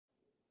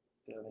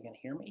Are they going to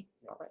hear me?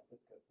 Yeah, All right.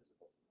 that's good. There's a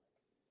built-in mic.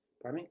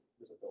 Pardon me?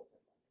 There's a built-in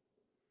mic.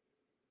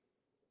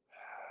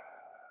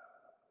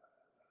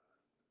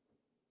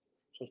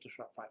 Supposed to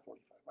start 5:45,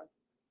 right?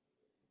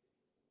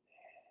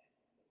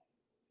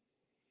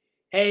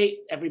 Hey,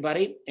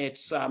 everybody.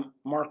 It's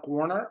Mark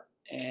Warner,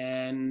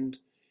 and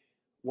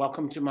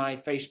welcome to my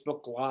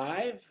Facebook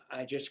Live.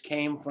 I just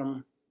came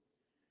from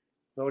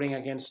voting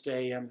against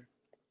a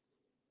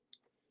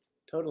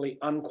totally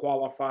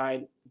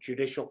unqualified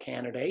judicial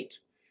candidate.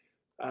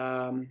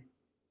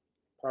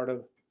 Part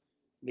of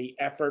the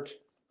effort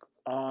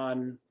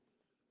on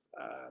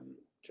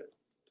to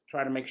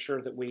try to make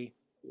sure that we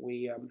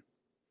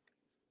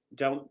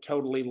don't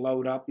totally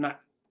load up, not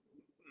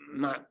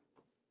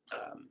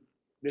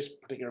this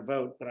particular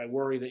vote, but I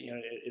worry that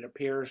it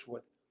appears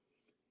with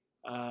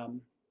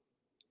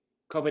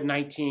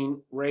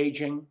COVID-19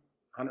 raging,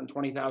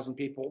 120,000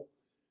 people,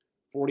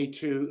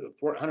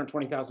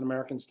 120,000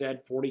 Americans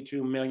dead,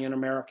 42 million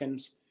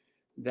Americans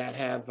that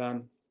have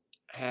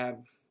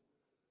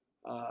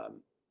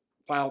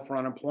filed for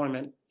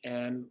unemployment,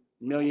 and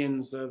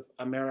millions of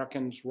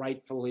Americans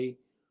rightfully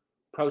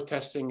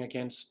protesting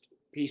against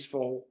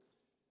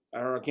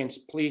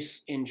against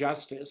police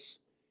injustice.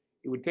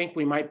 You would think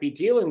we might be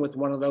dealing with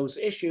one of those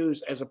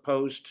issues as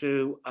opposed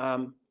to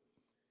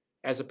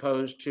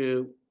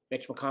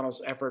Mitch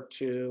McConnell's effort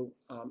to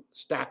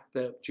stack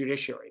the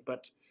judiciary.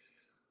 But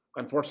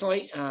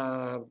unfortunately,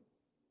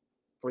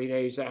 3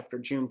 days after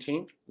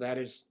Juneteenth, that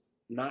is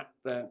not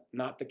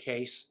the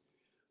case.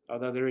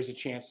 Although there is a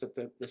chance that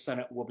the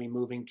Senate will be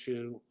moving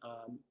to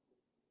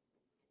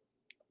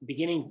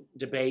beginning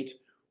debate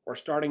or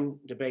starting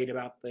debate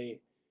about the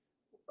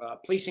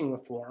policing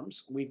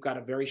reforms. We've got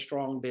a very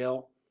strong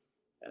bill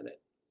that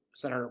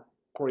Senator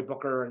Cory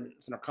Booker and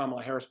Senator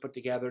Kamala Harris put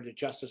together, the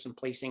Justice and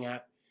Policing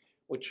Act,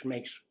 which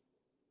makes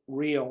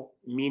real,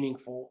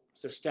 meaningful,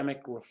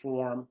 systemic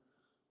reform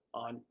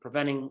on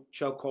preventing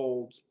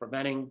chokeholds,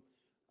 preventing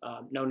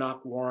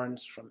no-knock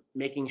warrants, from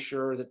making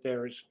sure that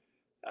there's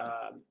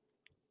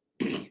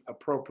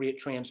appropriate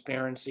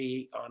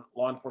transparency on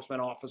law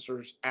enforcement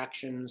officers'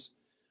 actions,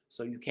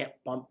 so you can't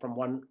bump from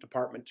one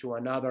department to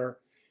another,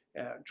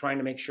 trying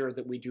to make sure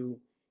that we do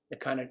the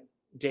kind of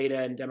data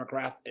and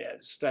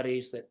demographic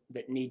studies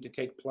that need to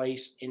take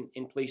place in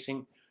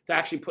policing, to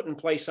actually put in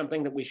place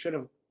something that we should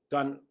have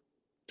done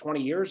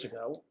 20 years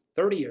ago,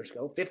 30 years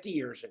ago, 50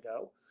 years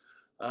ago,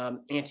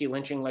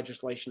 anti-lynching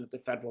legislation at the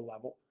federal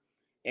level.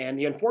 And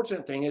the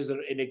unfortunate thing is that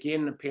it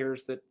again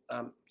appears that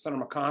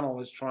Senator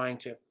McConnell is trying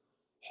to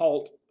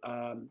halt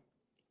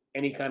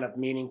any kind of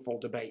meaningful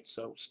debate.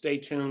 So stay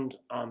tuned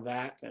on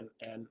that,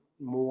 and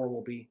more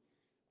will be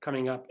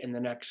coming up in the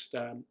next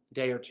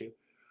day or two.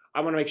 I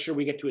want to make sure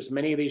we get to as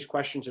many of these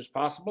questions as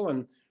possible.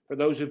 And for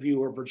those of you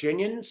who are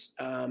Virginians,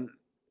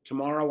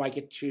 tomorrow I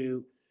get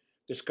to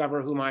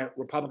discover who my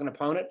Republican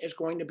opponent is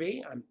going to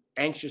be. I'm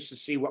anxious to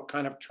see what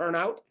kind of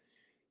turnout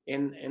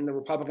in the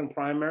Republican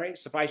primary.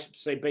 Suffice it to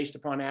say, based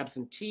upon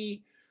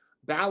absentee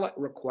ballot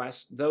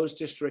requests, those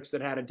districts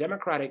that had a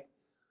Democratic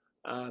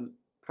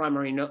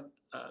primary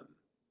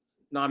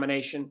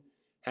nomination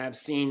have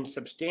seen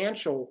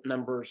substantial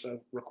numbers of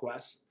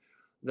requests.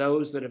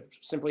 Those that have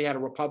simply had a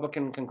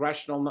Republican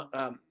congressional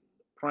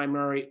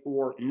primary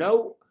or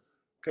no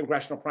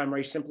congressional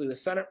primary, simply the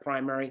Senate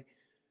primary,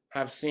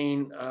 have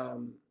seen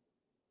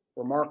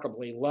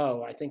remarkably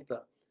low. I think I'm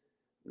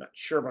not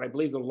sure, but I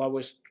believe the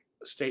lowest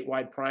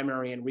statewide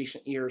primary in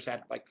recent years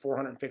had like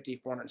 450,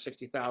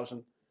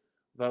 460,000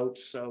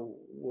 votes. So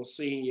we'll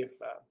see if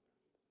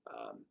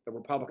the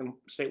Republican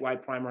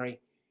statewide primary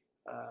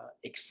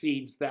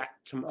exceeds that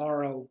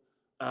tomorrow.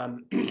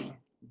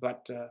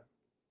 But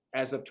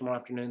as of tomorrow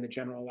afternoon, the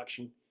general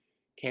election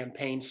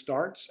campaign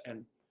starts,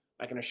 and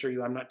I can assure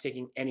you I'm not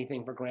taking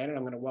anything for granted.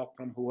 I'm going to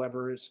welcome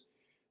whoever is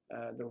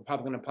the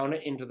Republican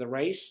opponent into the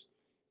race,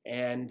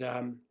 and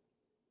I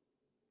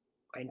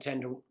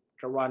intend to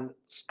run,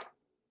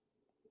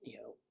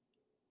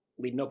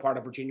 leave no part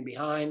of Virginia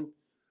behind,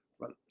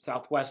 from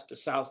southwest to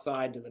south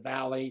side to the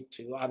valley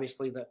to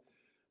obviously the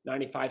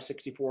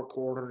 95-64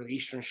 corridor, the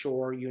Eastern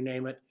Shore, you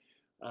name it,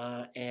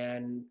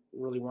 and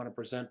really want to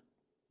present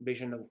a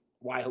vision of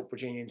why I hope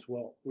Virginians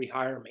will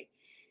rehire me.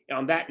 And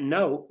on that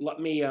note,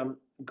 let me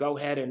go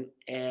ahead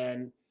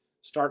and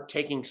start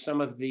taking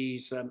some of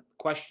these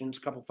questions.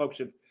 A couple folks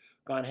have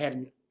gone ahead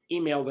and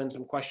emailed in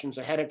some questions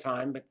ahead of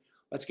time, but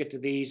let's get to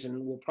these,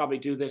 and we'll probably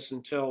do this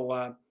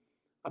until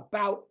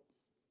about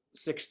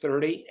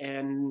 6:30,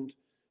 and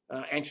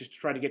anxious to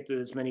try to get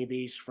to as many of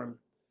these from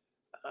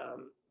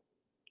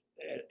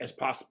as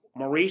possible.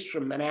 Maurice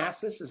from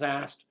Manassas has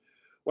asked,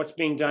 what's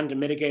being done to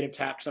mitigate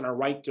attacks on our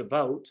right to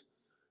vote?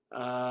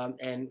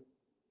 And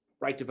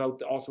right to vote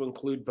to also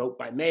include vote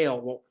by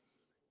mail. Well,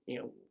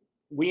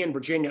 we in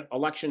Virginia,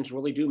 elections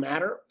really do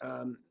matter.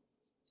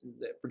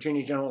 The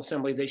Virginia General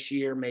Assembly this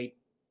year made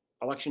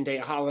Election Day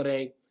a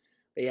holiday.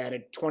 They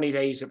added 20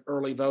 days of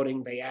early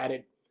voting. They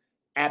added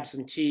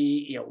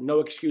absentee,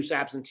 no excuse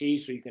absentee,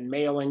 so you can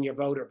mail in your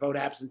vote or vote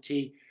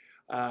absentee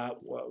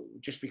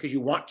just because you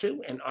want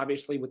to. And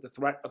obviously with the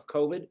threat of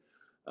COVID,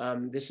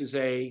 This is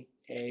I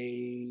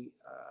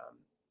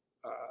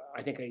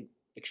think, a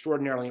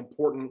extraordinarily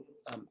important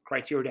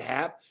criteria to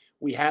have.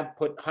 We have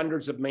put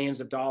hundreds of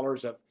millions of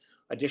dollars of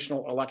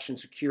additional election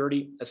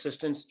security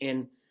assistance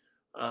in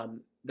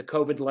the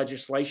COVID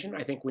legislation.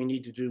 I think we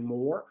need to do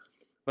more.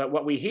 But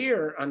what we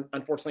hear,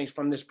 unfortunately,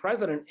 from this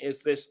president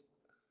is this,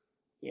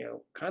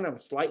 kind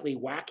of slightly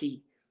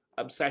wacky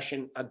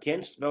obsession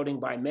against voting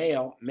by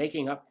mail,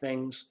 making up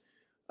things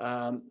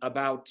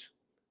about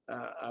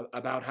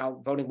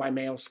how voting by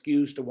mail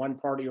skews to one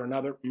party or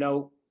another.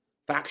 No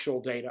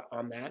factual data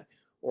on that,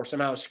 or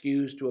somehow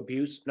skews to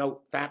abuse.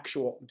 No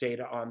factual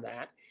data on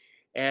that.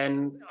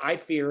 And I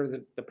fear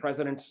that the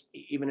president's,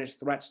 even his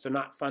threats to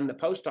not fund the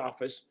post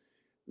office,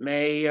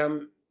 may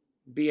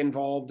be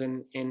involved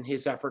in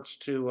his efforts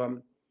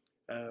to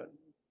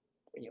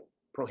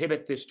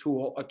prohibit this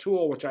tool, a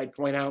tool which I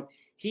point out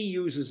he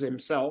uses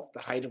himself,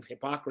 the height of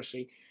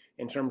hypocrisy,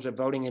 in terms of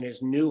voting in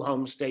his new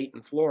home state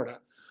in Florida,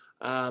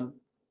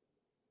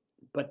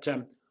 but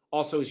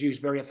also is used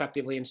very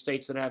effectively in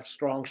states that have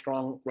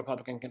strong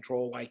Republican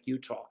control, like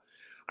Utah.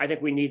 I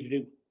think we need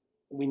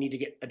to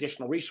get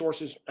additional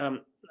resources,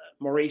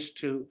 Maurice,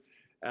 to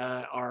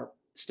our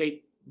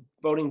state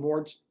voting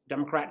boards,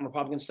 Democrat and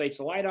Republican states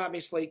alike,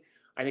 obviously.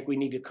 I think we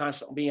need to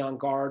constantly be on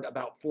guard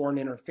about foreign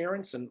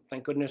interference, and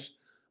thank goodness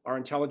our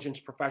intelligence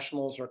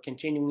professionals are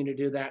continuing to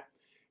do that.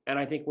 And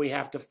I think we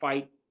have to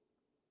fight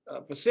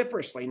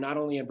vociferously, not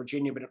only in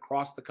Virginia, but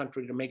across the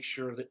country, to make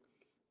sure that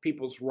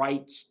people's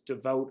rights to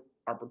vote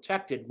are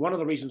protected. One of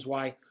the reasons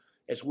why,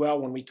 as well,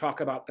 when we talk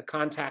about the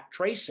contact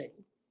tracing,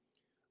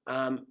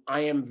 I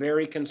am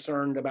very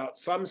concerned about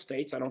some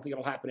states, I don't think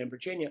it'll happen in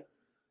Virginia,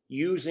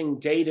 using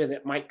data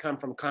that might come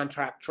from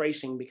contact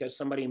tracing because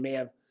somebody may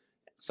have at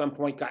some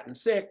point gotten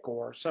sick,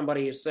 or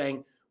somebody is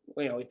saying,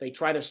 if they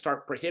try to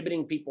start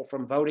prohibiting people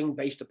from voting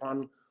based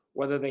upon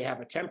whether they have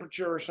a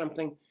temperature or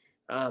something,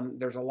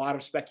 there's a lot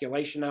of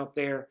speculation out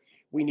there.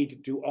 We need to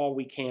do all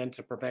we can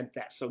to prevent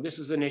that. So this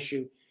is an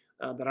issue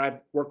that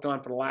I've worked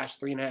on for the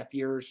last 3.5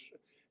 years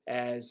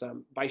as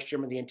Vice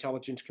Chairman of the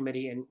Intelligence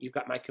Committee, and you've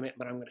got my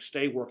commitment. I'm going to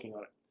stay working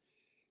on it.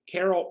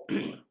 Carol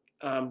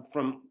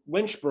from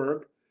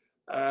Lynchburg,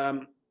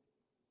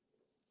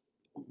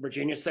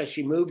 Virginia, says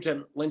she moved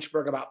to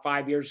Lynchburg about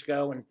 5 years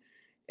ago,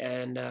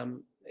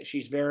 and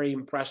she's very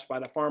impressed by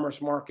the farmers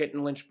market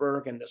in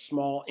Lynchburg and the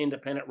small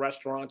independent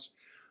restaurants.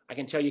 I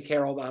can tell you,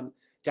 Carol,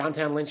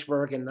 downtown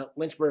Lynchburg and the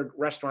Lynchburg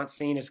restaurant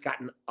scene has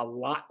gotten a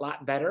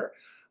lot better,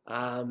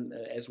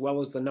 as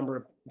well as the number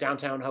of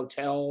downtown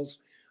hotels,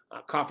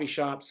 coffee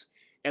shops.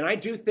 And I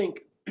do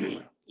think,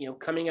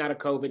 coming out of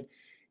COVID,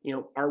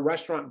 our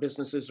restaurant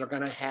businesses are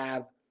going to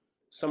have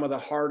some of the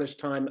hardest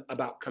time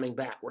about coming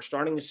back. We're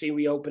starting to see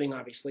reopening,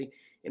 obviously,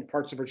 in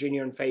parts of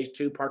Virginia in phase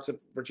 2. Parts of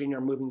Virginia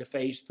are moving to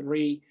phase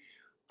 3.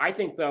 I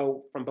think,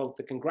 though, from both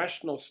the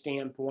congressional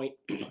standpoint,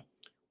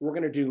 we're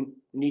going to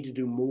need to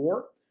do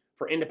more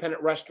for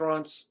independent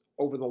restaurants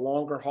over the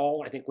longer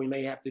haul. I think we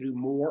may have to do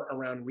more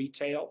around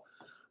retail.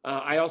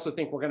 I also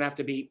think we're going to have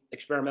to be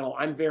experimental.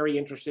 I'm very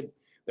interested.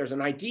 There's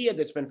an idea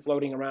that's been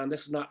floating around.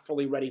 This is not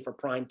fully ready for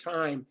prime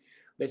time,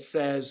 that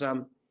says,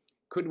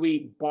 could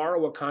we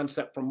borrow a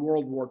concept from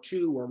World War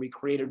II where we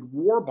created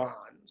war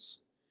bonds?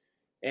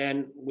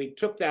 And we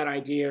took that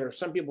idea, or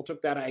some people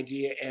took that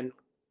idea, and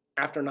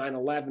after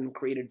 9/11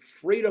 created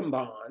freedom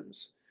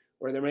bonds,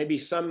 where there may be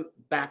some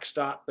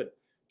backstop, but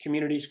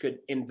communities could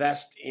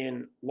invest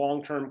in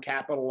long-term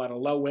capital at a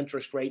low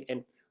interest rate,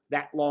 and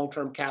that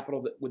long-term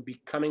capital that would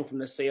be coming from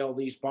the sale of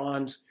these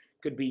bonds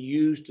could be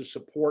used to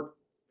support,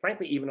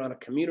 frankly, even on a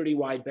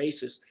community-wide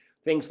basis,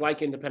 things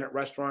like independent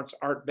restaurants,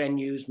 art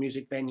venues,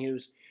 music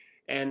venues.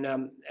 And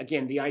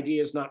again, the idea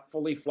is not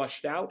fully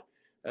fleshed out,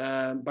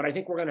 but I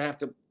think we're going to have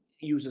to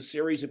use a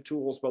series of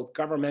tools, both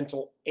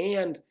governmental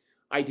and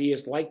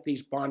ideas like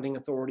these bonding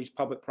authorities,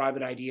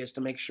 public-private ideas, to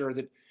make sure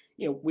that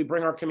we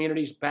bring our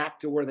communities back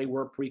to where they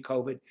were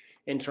pre-COVID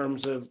in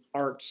terms of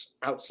arts,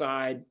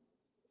 outside,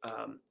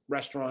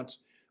 restaurants.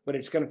 But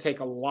it's going to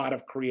take a lot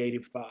of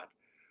creative thought.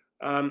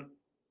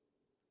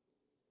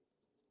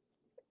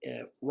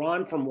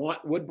 Ron from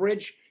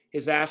Woodbridge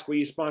has asked, will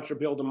you sponsor a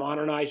bill to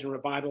modernize and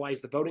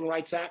revitalize the Voting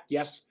Rights Act?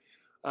 Yes,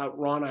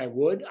 Ron, I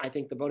would. I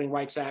think the Voting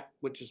Rights Act,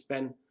 which has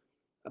been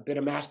a bit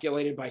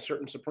emasculated by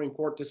certain Supreme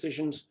Court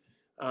decisions,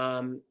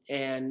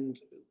 and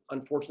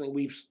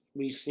unfortunately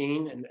we've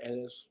seen, and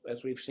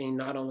as we've seen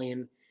not only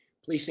in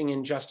policing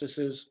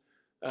injustices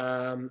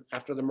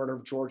after the murder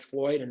of George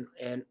Floyd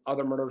and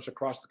other murders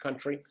across the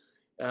country,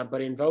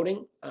 but in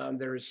voting,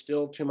 there is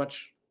still too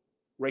much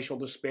racial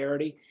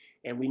disparity,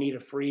 and we need a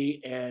free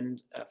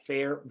and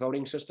fair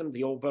voting system.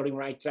 The old Voting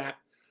Rights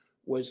Act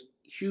was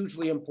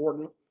hugely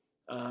important.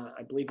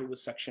 I believe it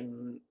was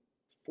Section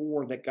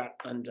 4 that got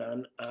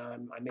undone.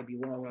 I may be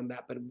wrong on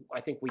that, but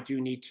I think we do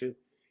need to,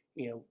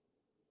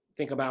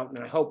 think about,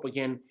 and I hope,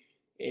 again,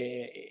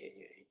 in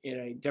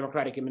a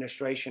Democratic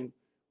administration,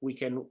 we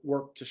can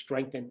work to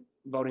strengthen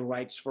voting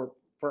rights for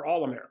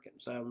all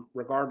Americans,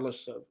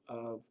 regardless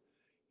of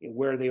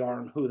where they are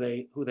and who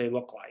they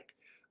look like.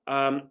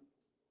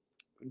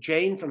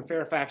 Jane from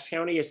Fairfax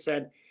County has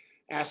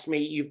asked me,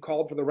 you've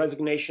called for the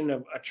resignation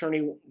of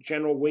Attorney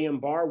General William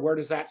Barr. Where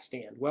does that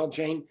stand? Well,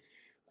 Jane,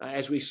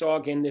 as we saw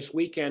again this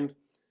weekend,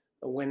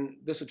 when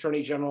this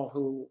Attorney General,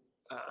 who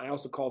I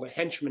also called a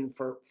henchman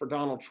for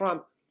Donald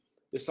Trump,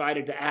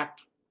 decided to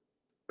act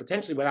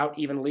potentially without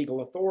even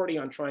legal authority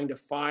on trying to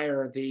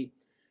fire the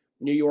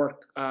New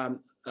York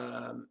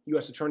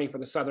U.S. Attorney for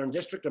the Southern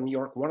District of New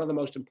York, one of the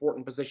most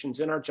important positions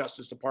in our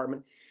Justice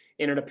Department.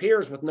 And it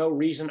appears with no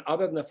reason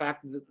other than the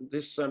fact that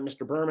this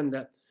Mr. Berman,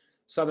 the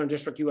Southern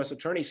District U.S.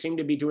 Attorney, seemed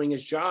to be doing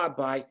his job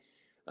by,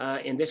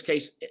 in this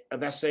case,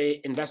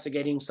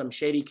 investigating some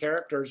shady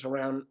characters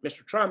around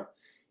Mr. Trump,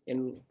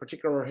 in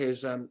particular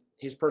his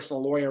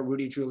personal lawyer,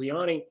 Rudy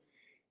Giuliani.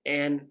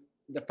 And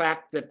the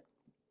fact that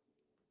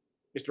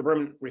Mr.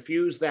 Berman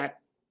refused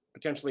that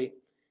potentially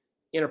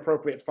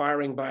inappropriate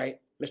firing by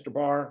Mr.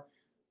 Barr,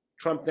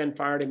 Trump then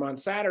fired him on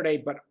Saturday.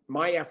 But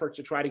my efforts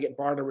to try to get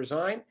Barr to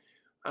resign,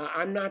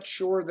 I'm not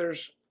sure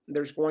there's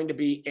going to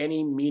be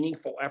any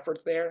meaningful effort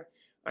there.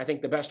 I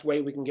think the best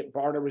way we can get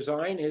Barr to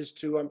resign is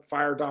to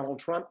fire Donald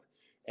Trump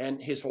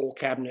and his whole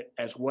cabinet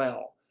as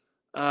well.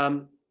 Let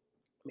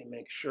me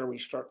make sure we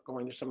start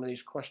going to some of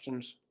these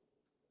questions.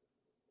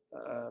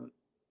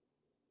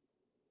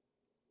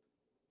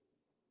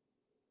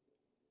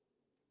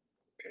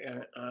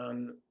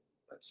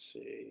 Let's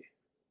see.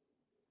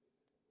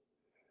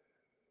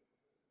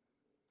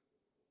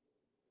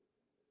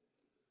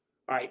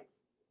 All right.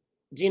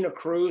 Dina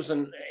Cruz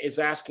is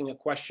asking a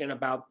question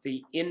about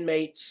the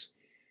inmates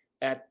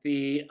at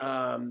the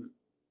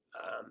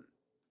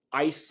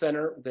ICE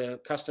Center, the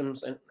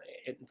Customs and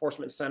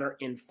Enforcement Center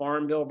in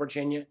Farmville,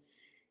 Virginia.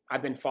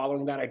 I've been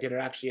following that. I did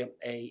actually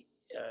a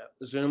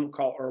Zoom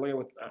call earlier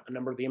with a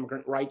number of the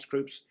immigrant rights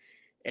groups,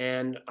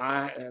 and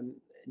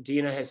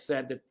Dina has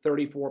said that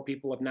 34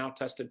 people have now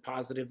tested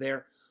positive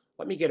there.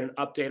 Let me get an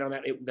update on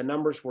that. The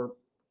numbers were a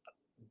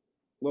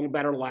little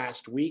better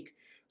last week.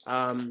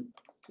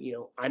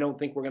 I don't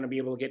think we're going to be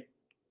able to get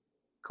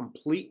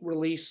complete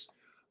release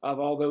of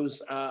all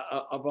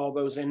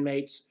those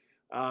inmates.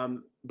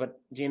 But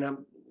Dina,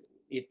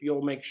 if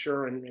you'll make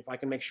sure, and if I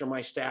can make sure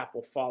my staff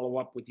will follow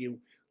up with you,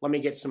 let me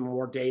get some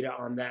more data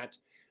on that.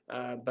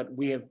 But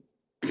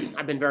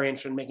I've been very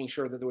interested in making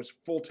sure that there was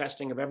full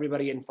testing of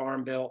everybody in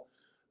Farmville,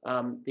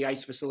 the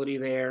ICE facility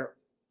there,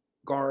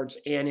 guards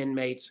and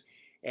inmates,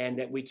 and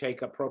that we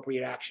take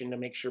appropriate action to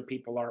make sure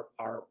people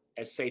are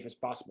as safe as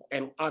possible.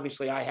 And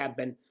obviously I have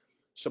been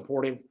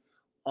supportive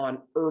on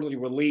early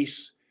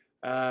release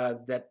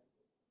that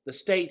the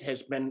state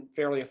has been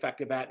fairly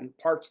effective at, and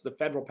parts of the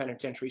federal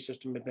penitentiary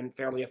system have been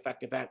fairly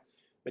effective at.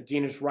 But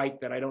Dina's right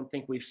that I don't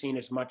think we've seen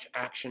as much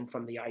action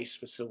from the ICE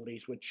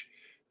facilities, which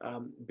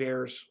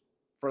bears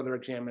further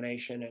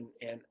examination.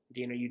 And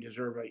Dina, you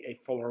deserve a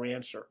fuller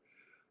answer.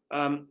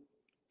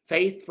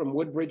 Faith from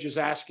Woodbridge is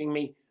asking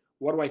me,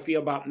 what do I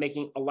feel about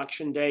making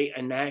Election Day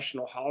a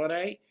national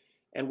holiday?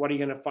 And what are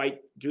you going to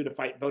do to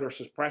fight voter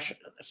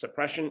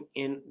suppression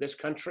in this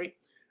country?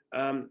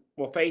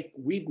 Well, Faith,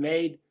 we've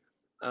made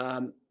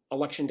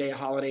Election Day a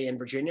holiday in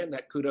Virginia.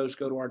 That kudos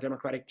go to our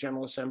Democratic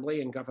General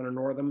Assembly and Governor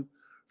Northam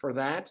for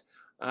that.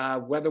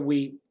 Whether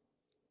we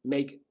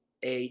make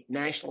a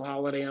national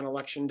holiday on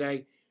Election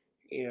Day,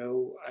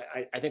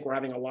 I think we're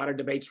having a lot of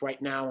debates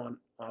right now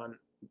on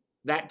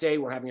that day.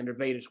 We're having a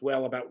debate as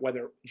well about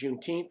whether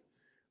Juneteenth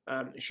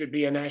should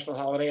be a national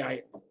holiday.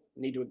 I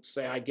need to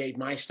say I gave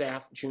my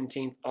staff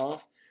Juneteenth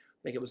off. I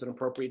think it was an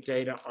appropriate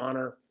day to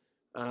honor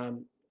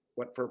on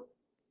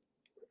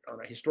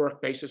a historic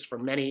basis for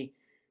many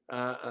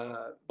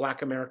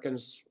Black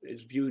Americans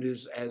is viewed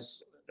as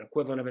an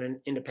equivalent of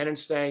an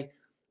Independence Day.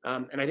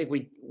 And I think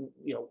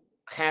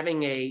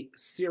having a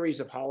series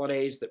of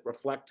holidays that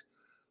reflect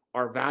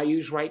our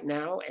values right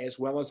now, as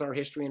well as our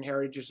history and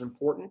heritage, is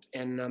important.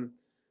 And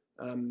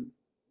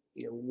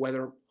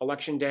whether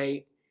Election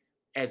Day,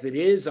 as it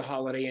is a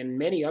holiday in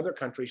many other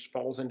countries,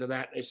 falls into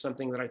that, is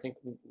something that I think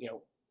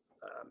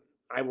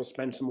I will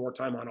spend some more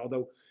time on.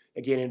 Although,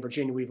 again, in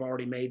Virginia, we've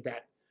already made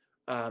that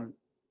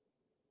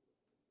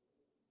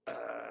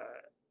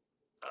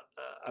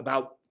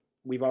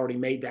we've already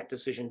made that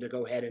decision to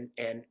go ahead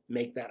and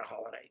make that a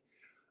holiday.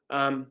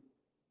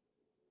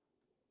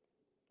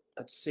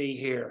 Let's see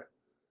here.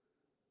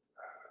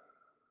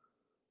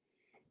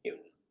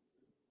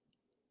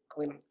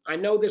 I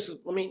know this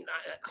is,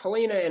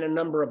 Helena and a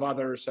number of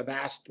others have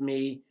asked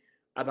me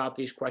about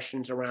these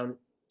questions around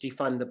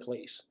defund the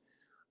police.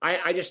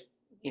 I just,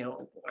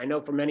 I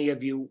know for many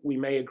of you, we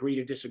may agree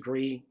to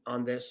disagree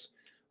on this,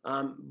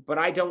 but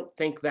I don't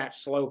think that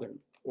slogan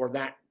or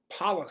that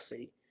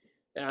policy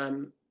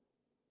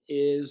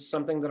is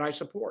something that I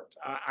support.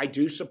 I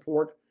do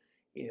support,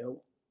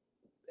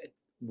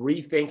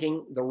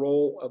 rethinking the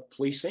role of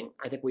policing.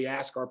 I think we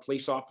ask our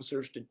police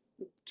officers to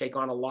take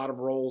on a lot of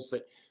roles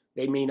that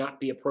they may not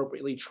be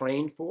appropriately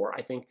trained for.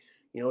 I think,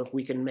 if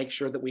we can make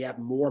sure that we have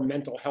more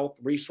mental health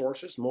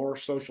resources, more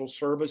social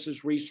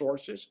services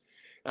resources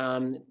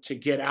to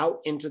get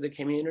out into the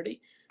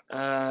community,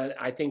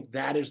 I think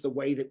that is the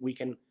way that we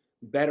can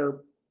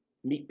better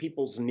meet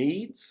people's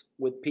needs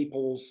with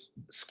people's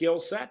skill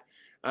set.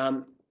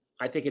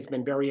 I think it's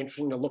been very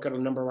interesting to look at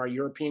a number of our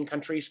European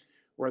countries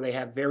where they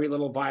have very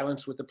little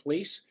violence with the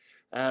police.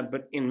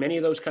 But in many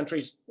of those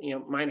countries,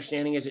 my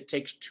understanding is it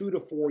takes 2 to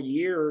 4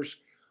 years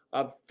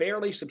of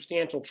fairly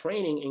substantial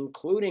training,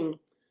 including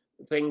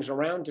things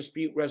around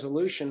dispute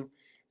resolution,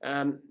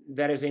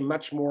 that is a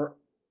much more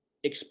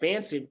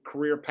expansive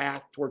career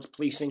path towards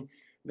policing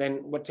than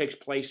what takes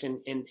place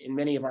in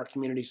many of our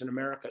communities in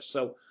America.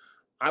 So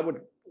I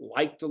would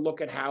like to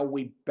look at how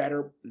we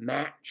better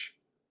match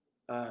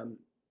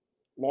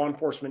law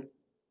enforcement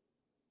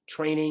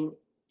training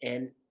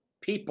and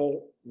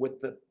people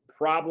with the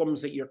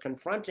problems that you're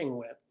confronting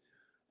with.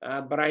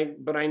 But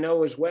I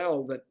know as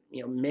well that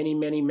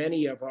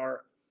many of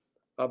our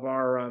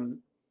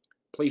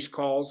police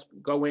calls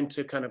go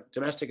into kind of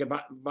domestic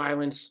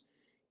violence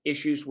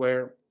issues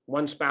where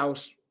one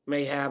spouse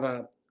may have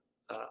a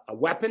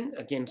weapon,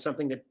 again,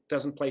 something that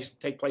doesn't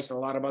take place in a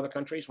lot of other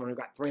countries when we've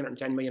got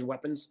 310 million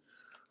weapons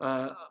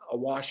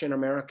awash in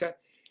America.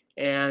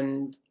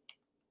 And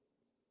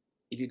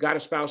if you've got a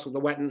spouse with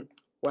a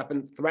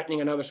weapon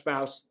threatening another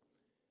spouse,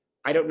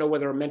 I don't know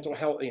whether a mental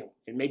health,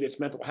 maybe it's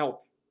mental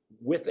health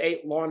with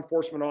a law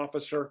enforcement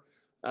officer,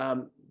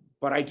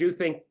 but I do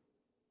think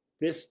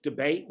this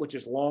debate, which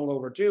is long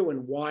overdue,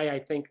 and why I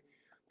think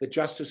the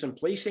Justice and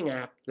Policing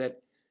Act that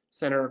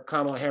Senator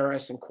Kamala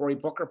Harris and Cory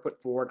Booker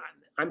put forward,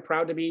 I'm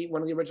proud to be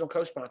one of the original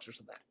co-sponsors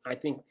of that. I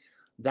think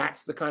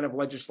that's the kind of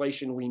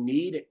legislation we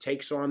need. It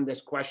takes on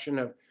this question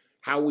of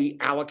how we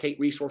allocate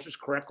resources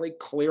correctly.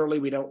 Clearly,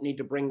 we don't need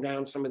to bring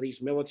down some of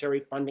these military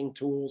funding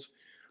tools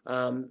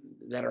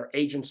that are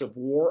agents of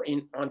war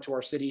onto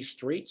our city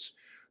streets.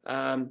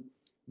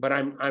 But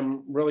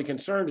I'm really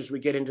concerned as we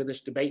get into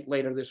this debate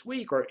later this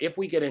week, or if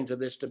we get into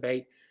this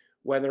debate,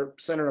 whether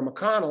Senator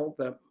McConnell,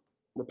 the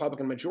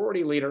Republican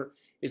majority leader,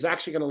 is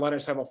actually going to let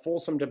us have a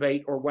fulsome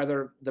debate, or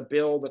whether the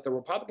bill that the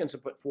Republicans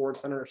have put forward,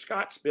 Senator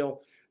Scott's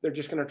bill, they're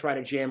just going to try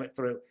to jam it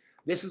through.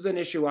 This is an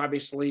issue,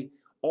 obviously,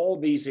 all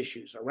these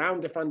issues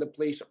around defund the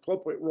police,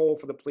 appropriate role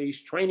for the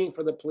police, training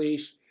for the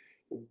police,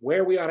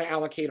 where we ought to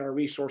allocate our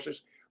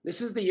resources.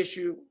 This is the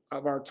issue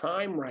of our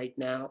time right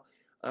now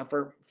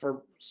for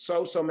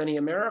so many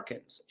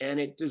Americans, and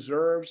it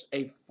deserves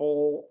a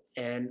full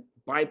and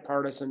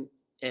bipartisan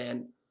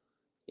and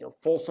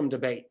fulsome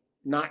debate,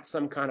 not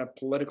some kind of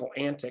political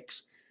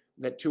antics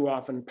that too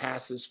often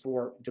passes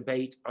for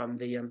debate on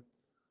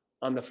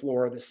the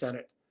floor of the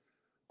Senate.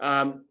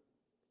 And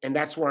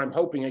that's where I'm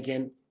hoping,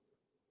 again,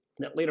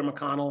 that Leader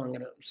McConnell, I'm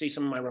going to see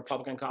some of my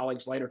Republican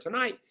colleagues later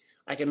tonight,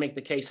 I can make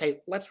the case,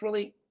 hey, let's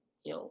really,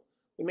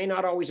 we may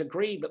not always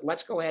agree, but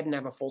let's go ahead and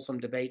have a fulsome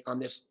debate on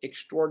this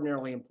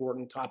extraordinarily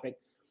important topic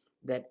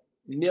that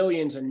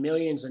millions and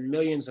millions and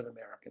millions of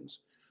Americans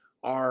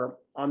are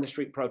on the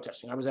street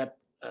protesting. I was at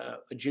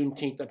a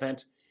Juneteenth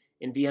event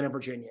in Vienna,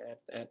 Virginia,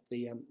 at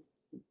the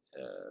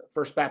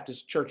First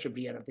Baptist Church of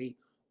Vienna, the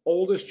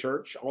oldest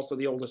church, also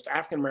the oldest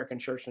African-American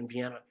church in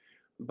Vienna.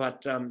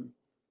 But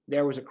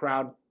there was a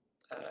crowd,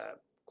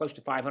 close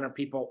to 500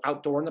 people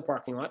outdoor in the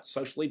parking lot,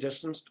 socially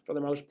distanced for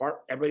the most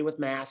part, everybody with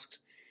masks,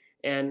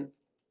 and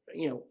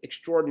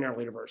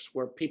extraordinarily diverse,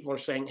 where people are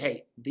saying,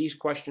 hey, these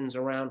questions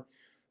around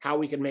how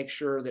we can make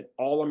sure that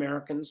all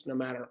Americans, no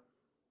matter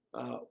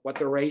what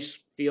their race,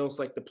 feels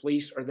like the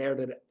police are there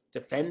to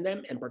defend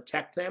them and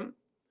protect them.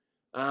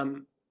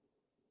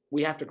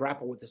 We have to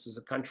grapple with this as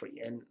a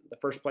country. And the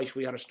first place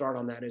we ought to start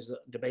on that is a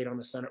debate on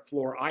the Senate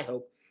floor, I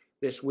hope,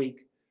 this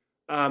week.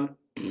 I'm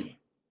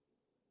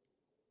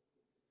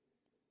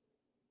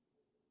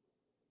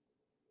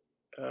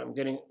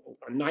getting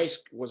a nice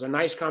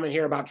comment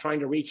here about trying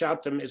to reach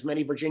out to as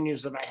many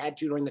Virginians as I had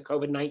to during the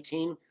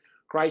COVID-19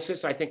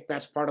 crisis. I think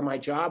that's part of my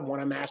job.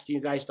 When I'm asking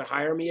you guys to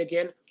hire me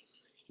again,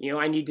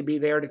 I need to be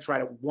there to try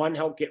to, one,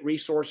 help get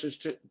resources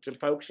to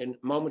folks in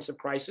moments of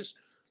crisis,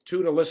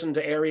 two, to listen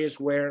to areas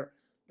where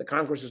the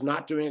Congress is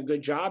not doing a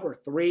good job, or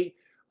three,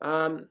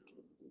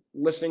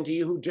 listening to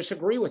you who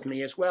disagree with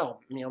me as well.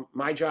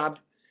 My job,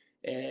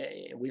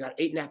 we got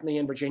 8.5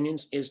 million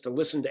Virginians, is to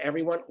listen to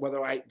everyone,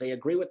 whether they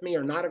agree with me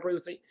or not agree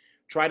with me,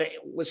 try to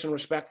listen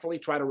respectfully,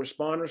 try to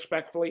respond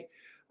respectfully.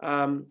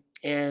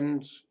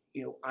 And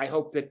I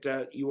hope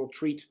that you will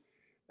treat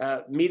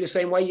me the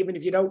same way, even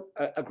if you don't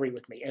agree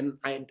with me. And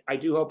I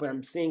do hope,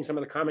 I'm seeing some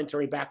of the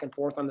commentary back and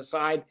forth on the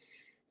side,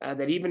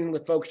 that even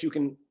with folks you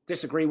can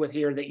disagree with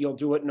here, that you'll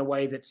do it in a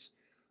way that's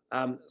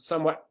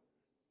somewhat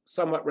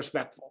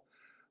respectful.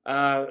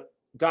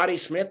 Dottie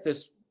Smith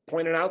has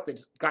pointed out that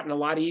it's gotten a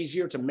lot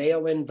easier to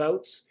mail in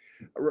votes,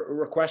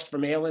 request for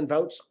mail-in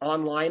votes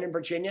online in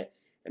Virginia.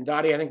 And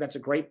Dottie, I think that's a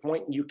great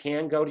point. You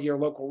can go to your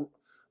local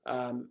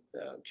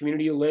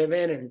community you live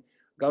in and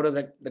go to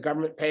the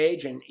government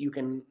page, and you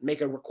can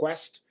make a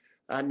request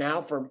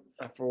now for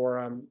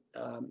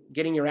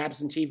getting your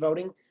absentee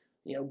voting.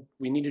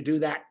 We need to do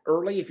that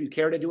early if you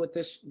care to do it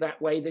that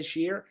way this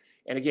year.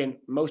 And again,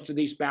 most of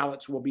these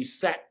ballots will be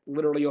set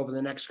literally over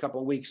the next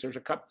couple of weeks. There's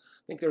a couple,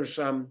 I think there's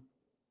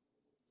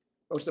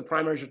most of the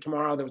primaries are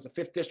tomorrow. There was a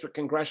 5th District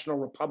Congressional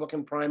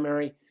Republican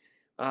primary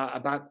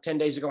about 10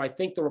 days ago. I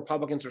think the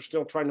Republicans are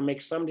still trying to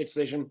make some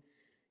decision.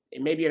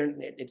 Maybe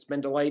it's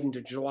been delayed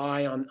into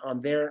July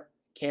on their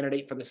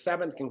candidate for the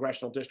 7th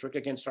congressional district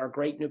against our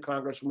great new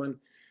Congresswoman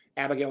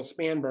Abigail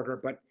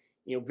Spanberger. But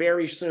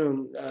very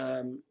soon,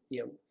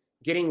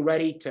 getting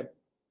ready to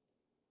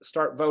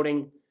start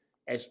voting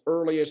as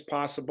early as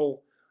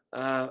possible.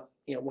 We're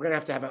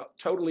going to have a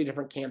totally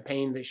different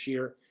campaign this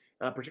year,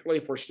 particularly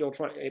if we're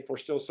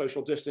still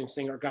social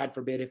distancing, or God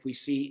forbid, if we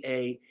see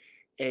a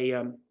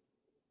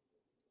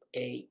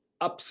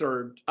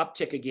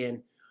uptick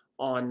again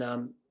on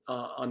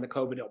the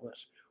COVID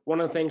illness. One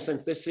of the things,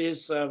 since this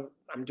is,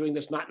 I'm doing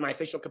this not in my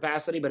official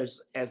capacity, but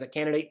as a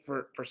candidate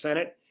for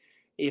Senate,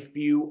 if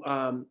you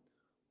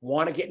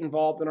want to get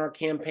involved in our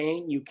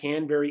campaign, you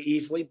can very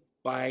easily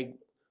by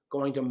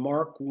going to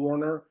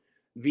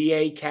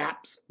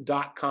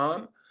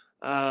markwarnervacaps.com.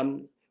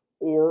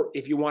 Or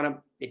if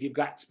you've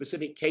got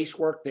specific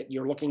casework that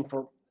you're looking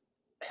for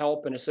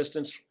help and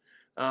assistance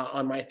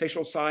on my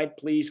official side,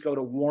 please go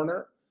to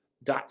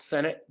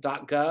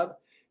warner.senate.gov,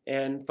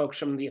 and folks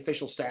from the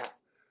official staff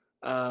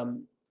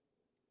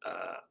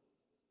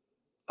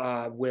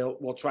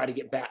will try to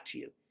get back to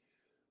you.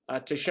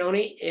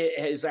 Tashoni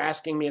is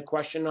asking me a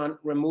question on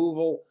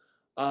removal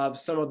of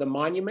some of the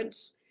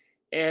monuments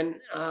and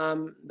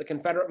the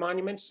Confederate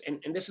monuments, and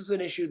this is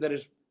an issue that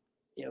has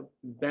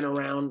been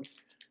around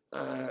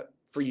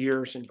for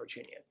years in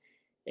Virginia,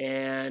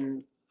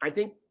 and I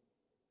think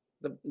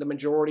the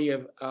majority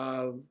of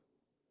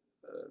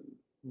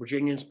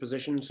Virginians'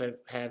 positions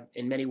have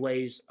in many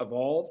ways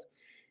evolved,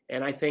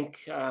 and I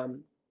think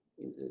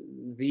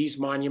these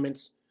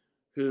monuments,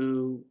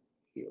 who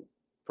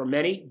for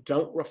many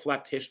don't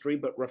reflect history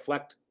but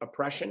reflect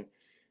oppression,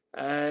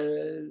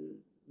 that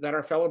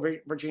our fellow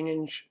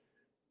Virginians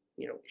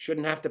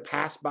shouldn't have to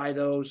pass by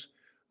those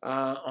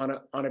on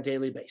a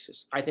daily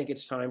basis. I think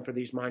it's time for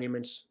these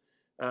monuments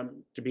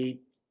to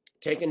be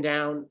taken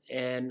down,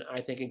 and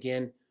I think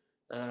again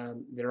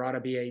there ought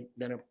to be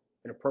an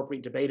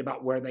appropriate debate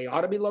about where they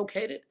ought to be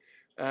located.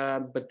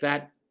 But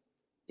that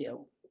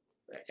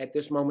at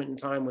this moment in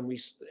time, when we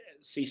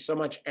see so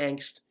much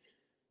angst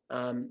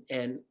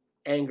and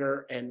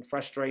anger and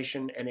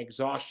frustration and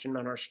exhaustion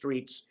on our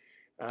streets,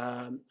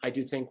 I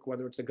do think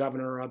whether it's the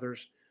governor or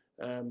others,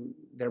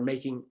 they're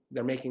making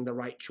the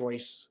right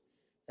choice.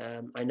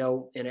 I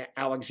know in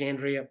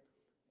Alexandria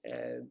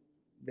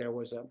there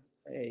was a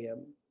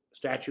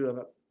statue of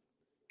a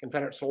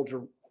Confederate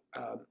soldier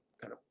kind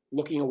of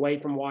looking away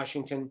from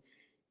Washington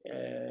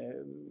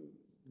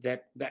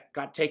that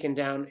got taken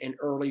down in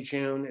early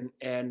June,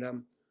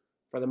 and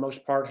for the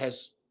most part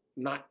has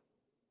not,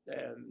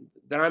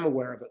 that I'm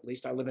aware of at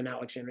least, I live in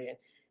Alexandria,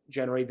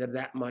 generated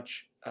that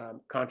much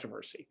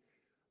controversy.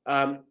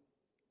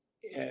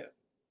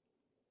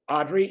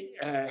 Audrey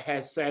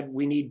has said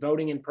we need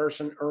voting in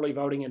person, early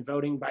voting, and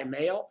voting by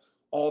mail,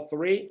 all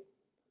three.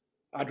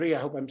 Audrey, I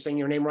hope I'm saying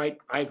your name right.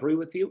 I agree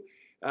with you.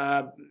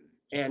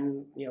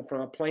 And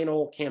from a plain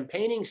old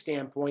campaigning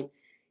standpoint,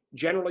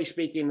 generally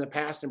speaking, in the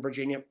past in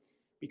Virginia,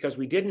 because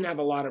we didn't have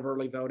a lot of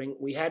early voting,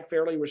 we had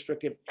fairly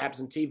restrictive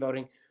absentee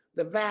voting.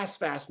 The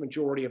vast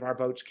majority of our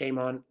votes came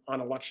on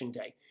election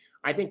day.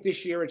 I think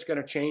this year it's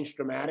going to change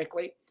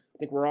dramatically. I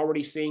think we're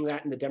already seeing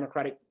that in the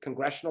Democratic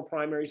congressional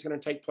primary is going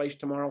to take place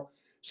tomorrow.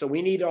 So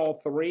we need all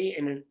three.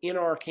 And in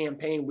our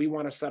campaign, we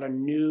want to set a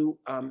new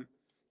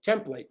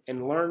template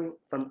and learn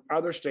from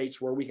other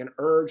states where we can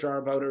urge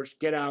our voters,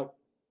 get out,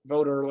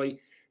 vote early,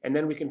 and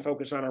then we can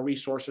focus on our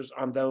resources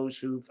on those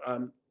who've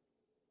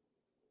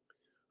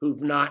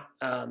not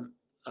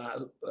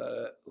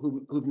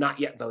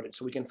yet voted,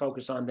 so we can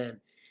focus on them.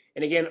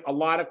 And again, a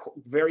lot of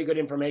very good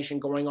information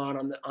going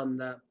on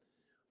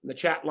the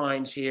chat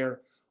lines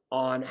here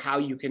on how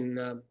you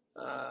can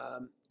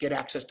get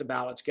access to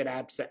ballots, get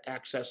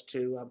access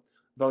to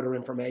voter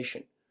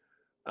information.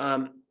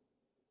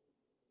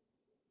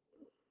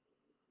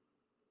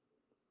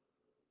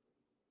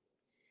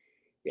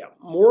 Yeah,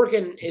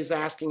 Morgan is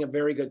asking a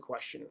very good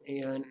question.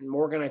 And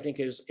Morgan, I think,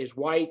 is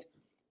white,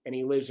 and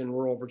he lives in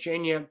rural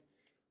Virginia.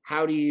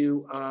 How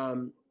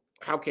can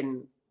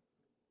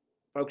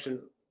folks in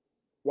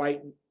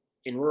white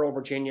in rural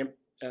Virginia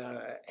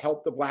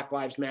help the Black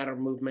Lives Matter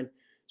movement,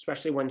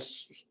 especially when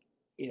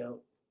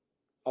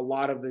a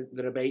lot of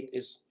the debate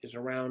is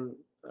around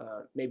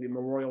maybe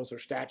memorials or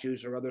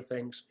statues or other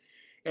things.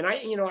 And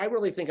I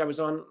really think I was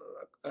on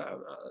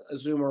a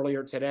Zoom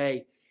earlier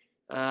today,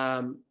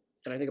 and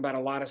I think about a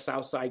lot of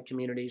Southside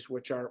communities,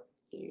 which are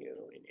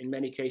in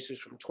many cases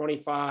from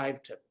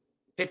 25 to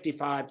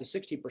 55 to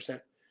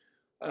 60%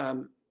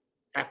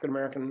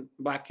 African-American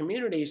Black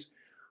communities.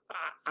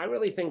 I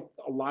really think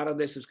a lot of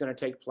this is going to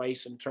take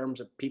place in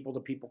terms of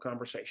people-to-people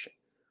conversation,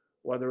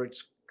 whether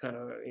it's kind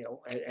of,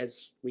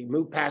 as we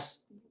move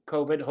past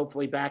COVID,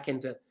 hopefully back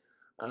into,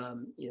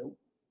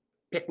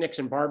 picnics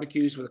and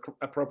barbecues with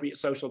appropriate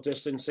social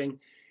distancing.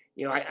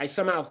 I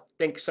somehow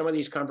think some of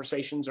these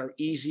conversations are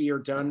easier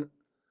done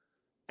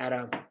at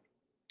a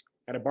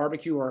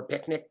barbecue or a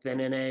picnic than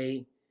in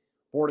a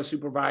Board of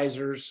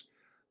Supervisors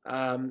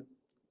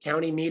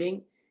county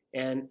meeting.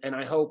 and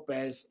I hope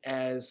as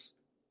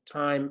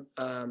time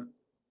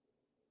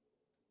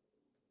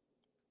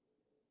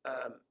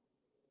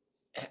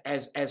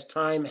as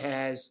time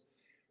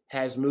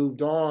has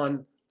moved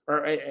on,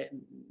 or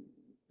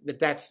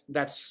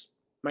that's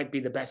might be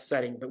the best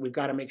setting. But we've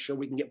got to make sure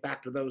we can get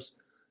back to those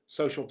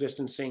social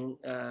distancing,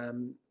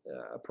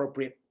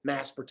 appropriate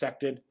mask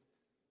protected,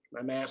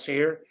 my mask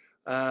here,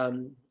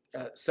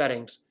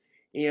 settings.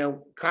 You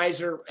know,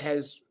 Kaiser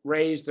has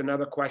raised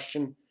another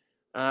question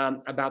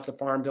about the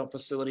Farmville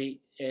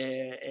facility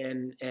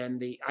and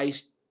the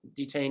ICE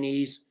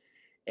detainees,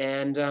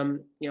 and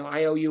you know,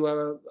 I owe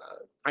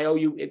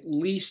you at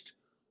least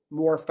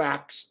more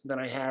facts than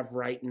I have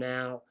right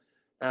now,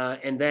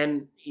 and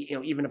then, you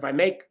know, even if I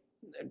make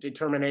a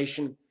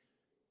determination,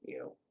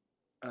 you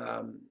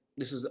know,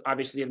 this is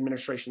obviously the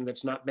administration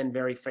that's not been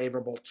very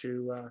favorable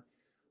to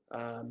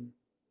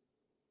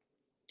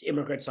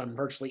immigrants on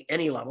virtually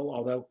any level,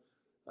 although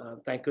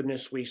thank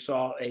goodness we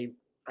saw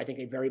I think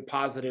a very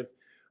positive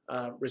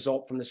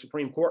result from the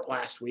Supreme Court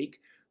last week.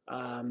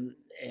 And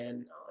you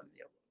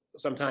know,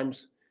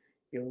 sometimes,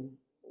 you know,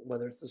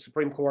 whether it's the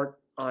Supreme Court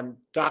on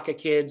DACA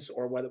kids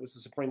or whether it was the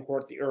Supreme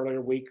Court the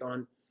earlier week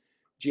on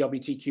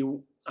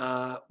GLBTQ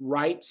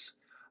rights,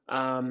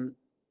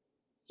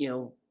 you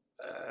know,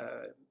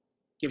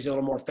 gives you a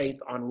little more faith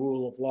on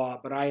rule of law.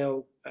 But I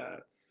owe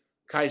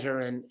Kaiser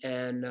and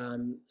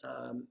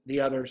the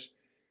others,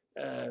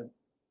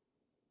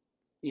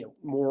 you know,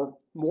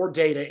 more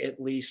data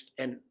at least,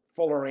 and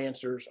fuller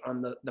answers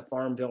on the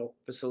Farmville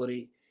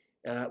facility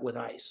with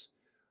ICE.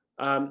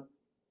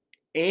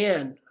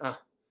 Anne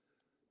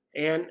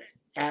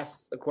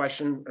asked the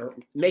question, or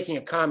making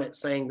a comment,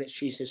 saying that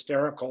she's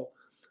hysterical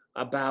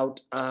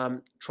about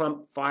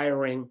Trump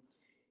firing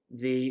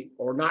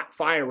or not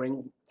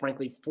firing,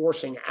 frankly,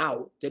 forcing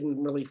out,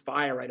 didn't really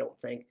fire, I don't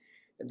think,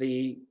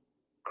 the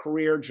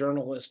career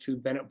journalist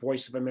who'd been at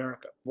Voice of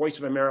America. Voice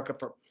of America,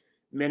 for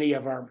many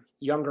of our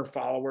younger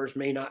followers,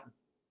 may not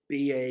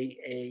be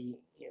a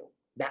you know,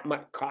 that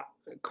much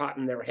caught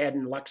in their head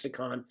and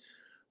lexicon,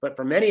 but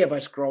for many of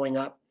us growing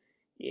up,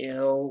 you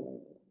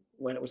know,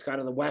 when it was kind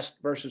of the West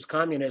versus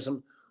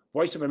communism,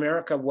 Voice of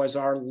America was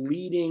our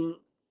leading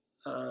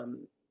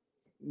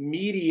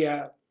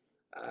media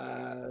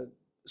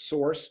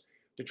source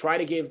to try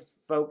to give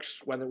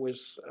folks, whether it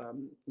was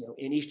you know,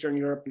 in Eastern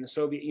Europe and the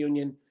Soviet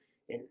Union,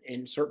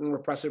 in certain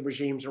repressive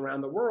regimes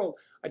around the world,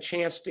 a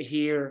chance to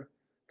hear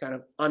kind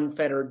of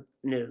unfettered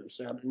news,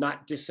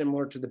 not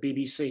dissimilar to the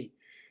BBC.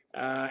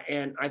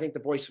 And I think the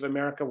Voice of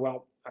America,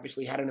 well,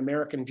 obviously had an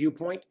American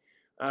viewpoint,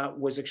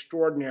 was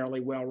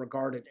extraordinarily well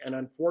regarded. And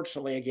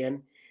unfortunately,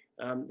 again,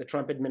 the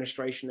Trump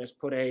administration has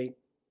put a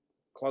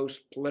close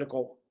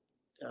political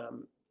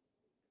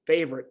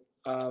favorite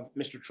of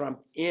Mr. Trump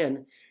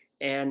in,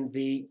 and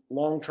the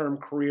long-term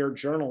career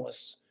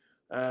journalists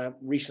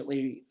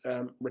recently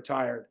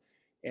retired.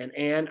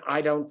 And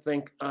I don't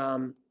think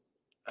on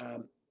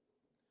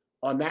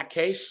that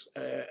case,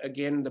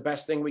 again, the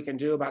best thing we can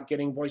do about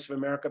getting Voice of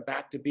America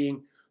back to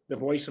being the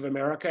voice of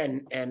America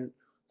and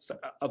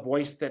a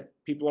voice that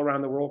people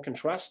around the world can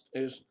trust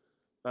is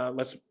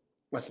let's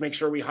make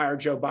sure we hire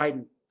Joe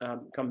Biden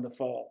come the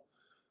fall.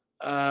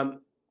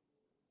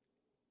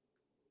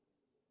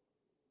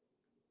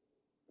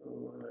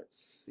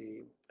 Let's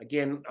see.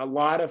 Again, a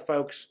lot of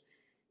folks,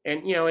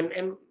 and you know,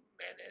 and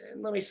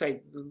let me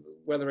say,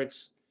 whether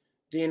it's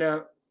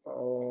Dina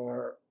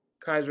or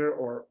Kaiser,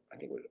 or I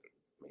think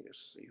let me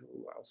just see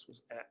who else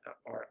was at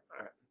or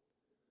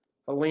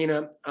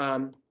Helena.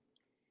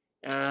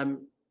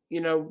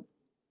 You know,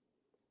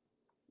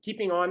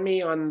 keeping on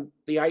me on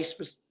the ICE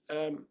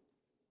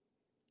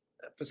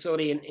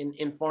facility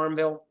in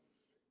Farmville.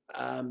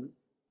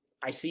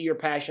 I see your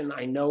passion.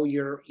 I know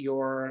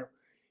your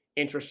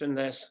interest in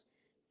this,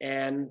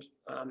 and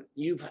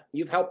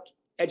you've helped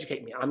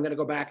educate me. I'm going to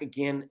go back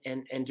again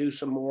and do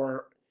some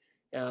more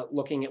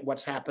looking at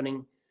what's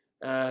happening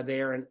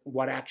there and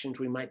what actions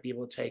we might be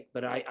able to take.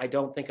 But I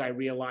don't think I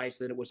realized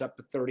that it was up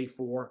to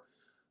 34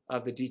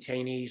 of the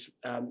detainees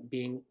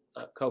being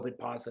COVID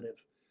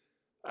positive.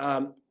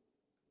 All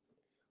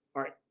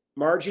right.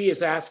 Margie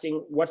is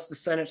asking, what's the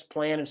Senate's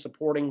plan in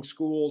supporting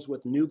schools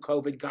with new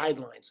COVID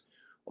guidelines?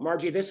 Well,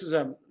 Margie, this is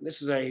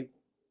a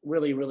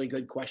really, really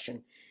good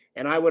question.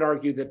 And I would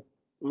argue that,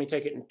 let me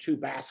take it in two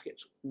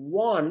baskets.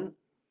 One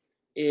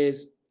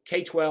is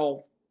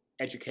K-12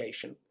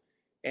 education.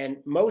 And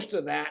most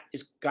of that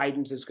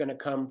guidance is going to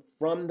come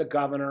from the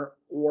governor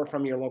or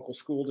from your local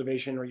school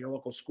division or your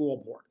local school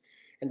board.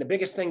 And the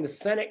biggest thing the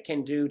Senate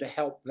can do to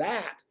help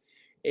that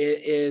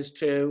is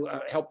to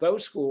help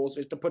those schools,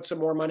 is to put some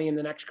more money in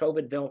the next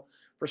COVID bill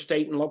for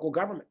state and local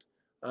government.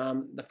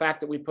 The fact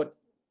that we put a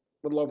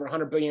little over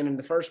 $100 billion in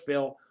the first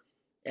bill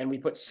and we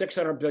put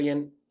 $600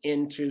 billion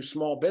into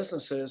small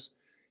businesses,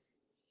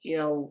 you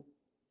know,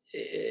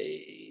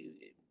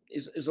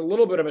 is a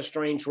little bit of a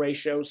strange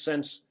ratio,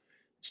 since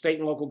state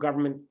and local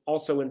government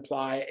also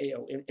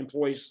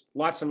employs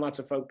lots and lots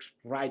of folks,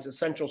 provides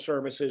essential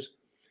services,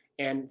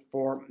 And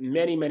for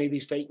many, many of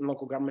these state and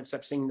local governments,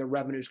 I've seen the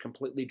revenues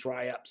completely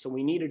dry up. So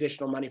we need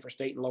additional money for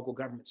state and local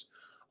governments.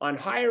 On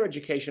higher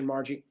education,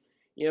 Margie,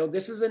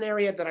 this is an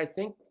area that I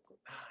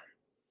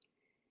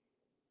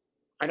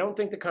don't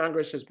think the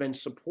Congress has been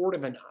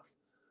supportive enough.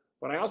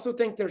 But I also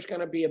think there's going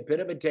to be a bit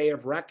of a day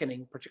of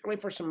reckoning, particularly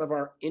for some of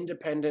our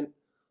independent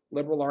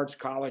liberal arts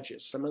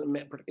colleges,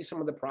 particularly some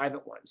of the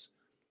private ones,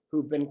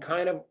 who've been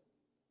kind of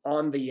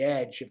on the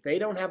edge. If they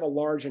don't have a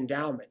large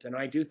endowment, and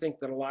I do think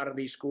that a lot of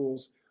these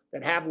schools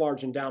that have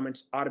large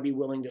endowments ought to be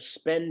willing to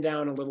spend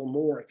down a little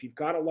more. If you've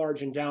got a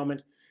large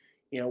endowment,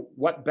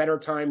 what better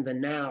time than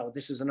now?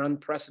 This is an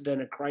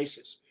unprecedented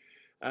crisis.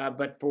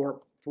 But for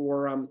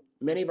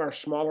many of our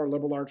smaller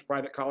liberal arts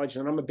private colleges,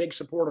 and I'm a big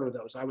supporter of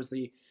those. I was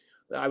the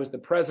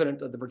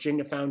president of the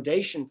Virginia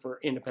Foundation for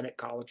Independent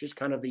Colleges,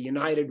 kind of the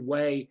united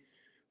way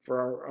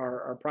for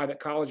our private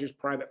colleges,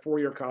 private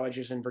four-year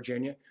colleges in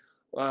Virginia,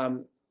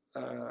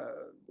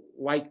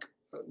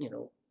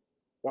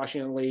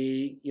 Washington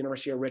Lee,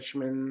 University of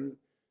Richmond,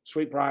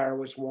 Sweetbriar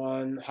was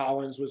one,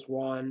 Hollins was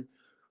one,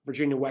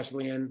 Virginia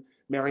Wesleyan,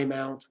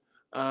 Marymount.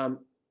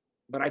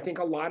 But I think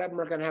a lot of them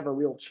are going to have a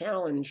real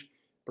challenge,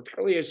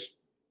 particularly as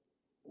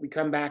we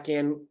come back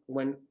in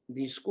when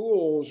these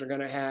schools are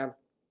going to have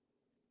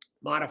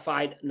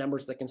modified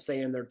numbers that can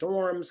stay in their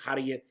dorms. How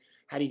do you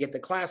get the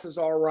classes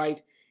all right?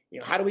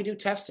 How do we do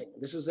testing?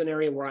 This is an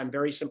area where I'm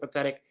very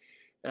sympathetic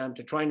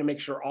to trying to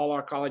make sure all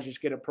our colleges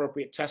get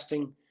appropriate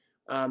testing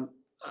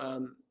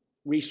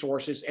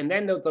resources, and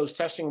then those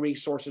testing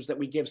resources that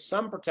we give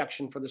some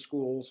protection for the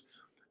schools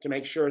to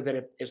make sure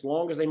that as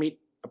long as they meet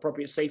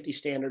appropriate safety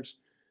standards,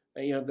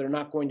 they're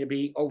not going to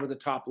be over the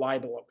top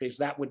liable, because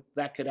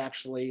that could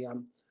actually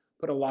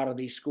put a lot of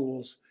these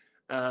schools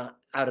out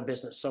of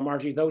business. So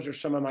Margie, those are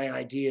some of my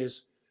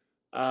ideas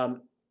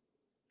on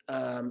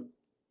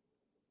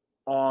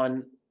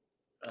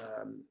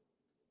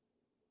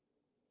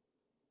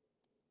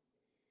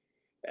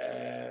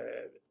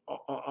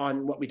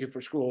what we do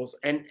for schools.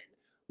 And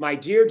my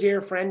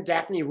dear friend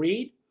Daphne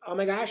Reed, oh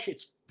my gosh,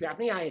 it's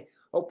Daphne. I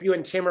hope you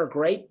and Tim are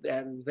great.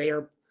 And they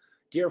are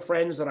dear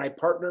friends that I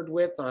partnered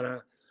with on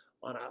a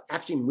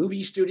actually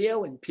movie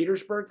studio in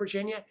Petersburg,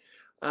 Virginia.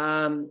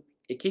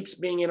 It keeps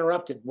being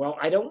interrupted. Well,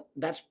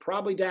 that's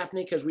probably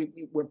Daphne, because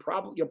you're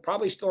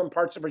probably still in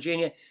parts of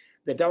Virginia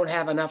that don't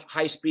have enough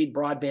high-speed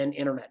broadband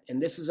internet.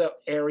 And this is an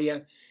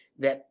area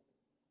that,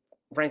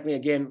 frankly,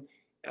 again,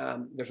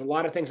 there's a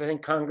lot of things I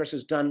think Congress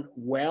has done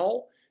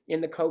well in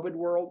the COVID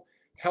world,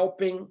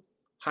 helping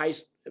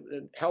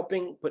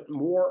put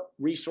more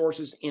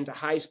resources into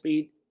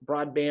high-speed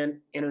broadband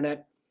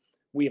internet.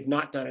 We have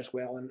not done as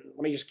well. And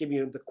let me just give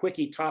you the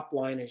quickie top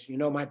line. As you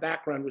know, my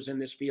background was in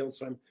this field,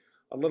 so I'm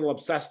a little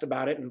obsessed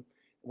about it, and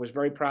was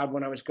very proud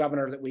when I was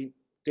governor that we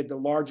did the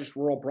largest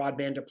rural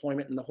broadband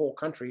deployment in the whole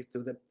country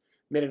through the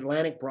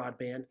Mid-Atlantic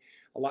broadband,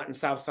 a lot in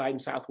Southside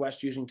and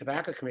Southwest using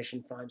Tobacco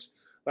Commission funds.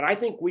 But I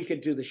think we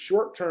could do the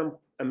short-term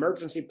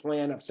emergency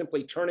plan of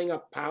simply turning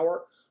up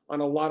power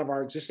on a lot of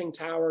our existing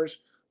towers,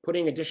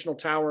 putting additional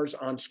towers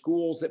on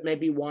schools that may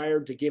be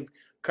wired to give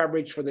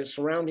coverage for the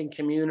surrounding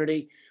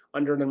community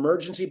under an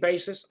emergency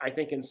basis. I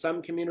think in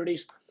some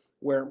communities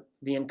where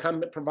the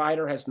incumbent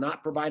provider has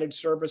not provided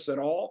service at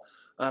all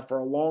for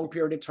a long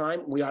period of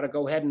time, we ought to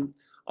go ahead and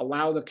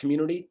allow the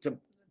community to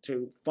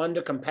fund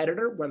a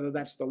competitor, whether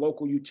that's the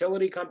local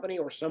utility company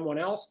or someone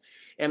else.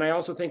 And I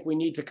also think we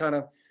need to kind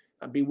of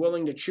be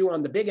willing to chew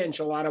on the big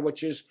enchilada,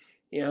 which is,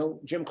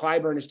 Jim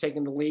Clyburn has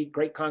taken the lead,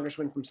 great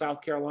congressman from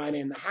South Carolina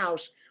in the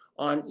House,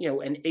 on,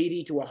 an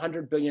 $80 to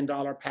 $100 billion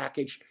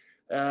package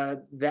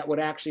that would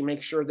actually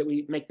make sure that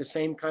we make the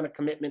same kind of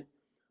commitment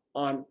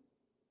on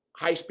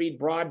high-speed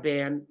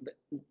broadband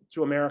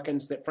to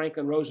Americans that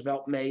Franklin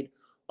Roosevelt made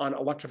on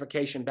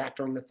electrification back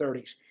during the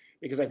 30s.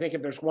 Because I think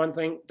if there's one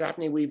thing,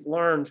 Daphne, we've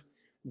learned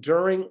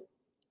during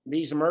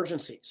these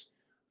emergencies,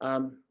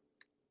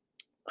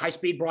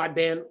 high-speed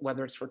broadband,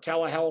 whether it's for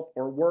telehealth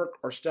or work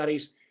or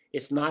studies,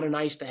 it's not a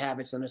nice to have,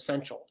 it's an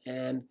essential.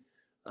 And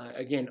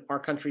again, our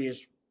country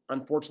is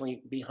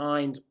unfortunately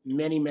behind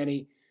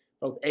many,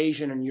 both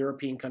Asian and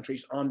European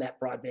countries on that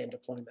broadband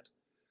deployment.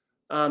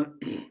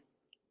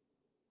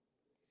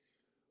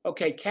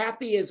 Okay,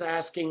 Kathy is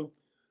asking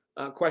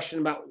a question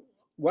about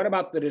what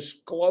about the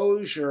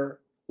disclosure,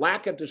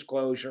 lack of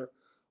disclosure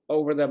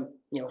over the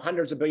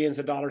hundreds of billions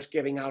of dollars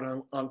giving out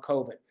on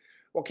COVID.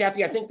 Well,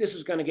 Kathy, I think this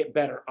is going to get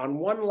better. On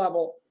one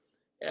level,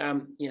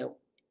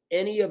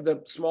 any of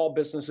the small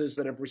businesses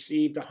that have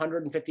received a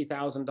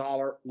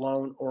 $150,000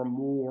 loan or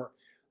more,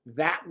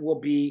 that will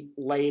be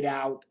laid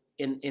out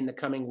in the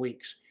coming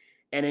weeks.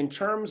 And in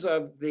terms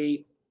of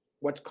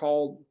what's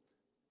called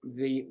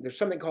there's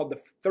something called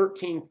the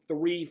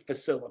 13-3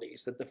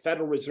 facilities that the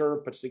Federal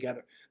Reserve puts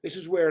together. This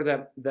is where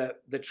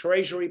the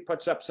Treasury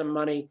puts up some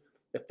money,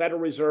 the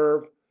Federal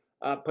Reserve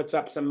puts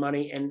up some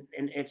money, and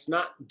it's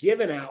not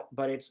given out,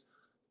 but it's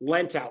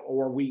lent out,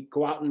 or we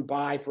go out and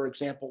buy, for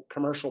example,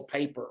 commercial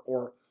paper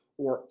or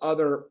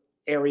other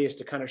areas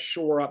to kind of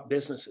shore up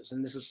businesses.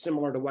 And this is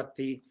similar to what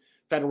the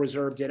Federal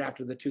Reserve did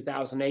after the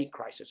 2008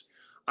 crisis.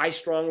 I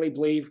strongly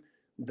believe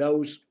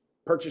those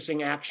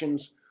purchasing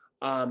actions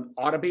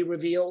ought to be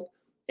revealed.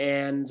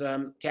 And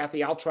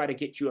Kathy, I'll try to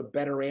get you a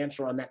better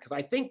answer on that, because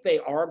I think they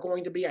are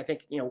going to be. I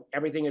think,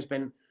 everything has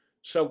been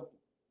so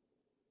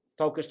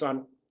focused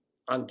on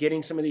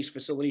getting some of these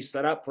facilities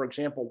set up. For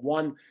example,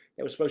 one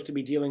that was supposed to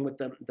be dealing with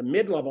the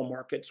mid-level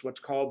markets, what's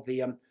called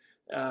the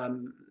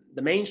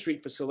Main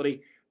Street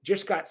facility,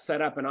 just got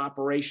set up and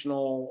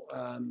operational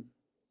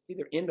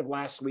either end of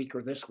last week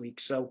or this week.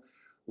 So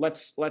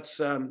let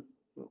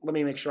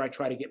me make sure I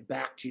try to get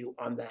back to you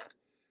on that.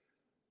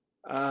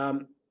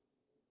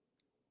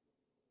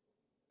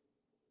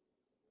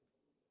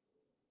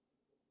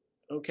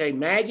 Okay,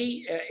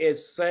 Maggie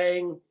is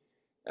saying,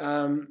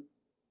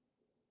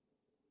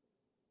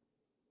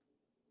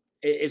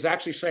 is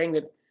actually saying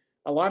that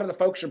a lot of the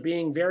folks are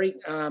being very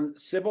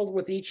civil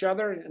with each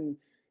other,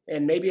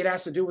 and maybe it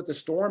has to do with the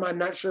storm. I'm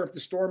not sure if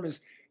the storm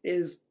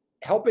is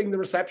helping the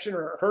reception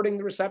or hurting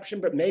the reception,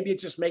 but maybe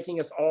it's just making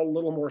us all a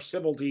little more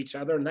civil to each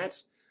other, and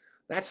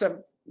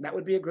that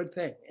would be a good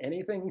thing.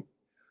 Anything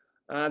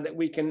that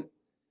we can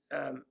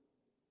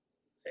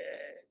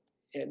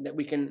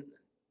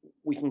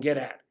get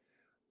at.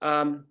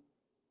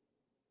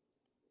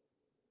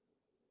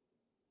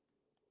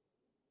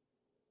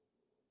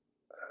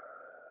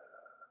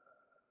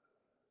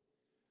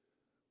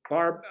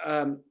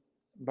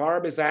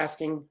 Barb is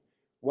asking,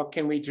 what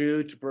can we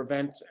do to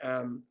prevent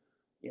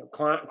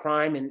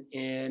crime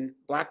in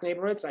Black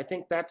neighborhoods? I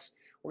think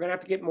we're gonna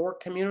have to get more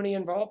community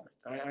involvement.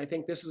 I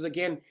think this is,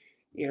 again,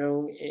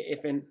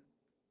 if in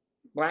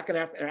Black and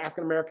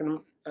African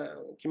American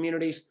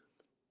communities,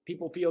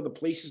 people feel the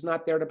police is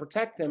not there to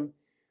protect them,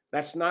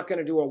 that's not going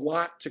to do a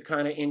lot to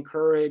kind of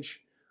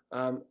encourage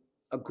a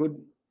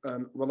good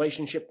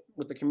relationship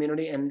with the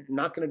community, and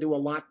not going to do a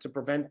lot to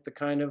prevent the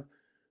kind of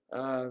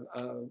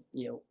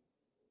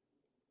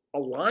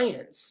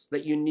alliance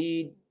that you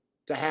need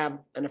to have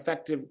an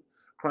effective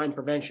crime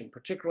prevention,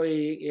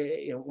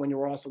 particularly when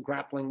you're also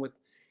grappling with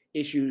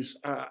issues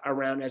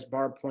around, as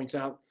Barb points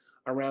out,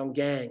 around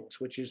gangs,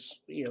 which is,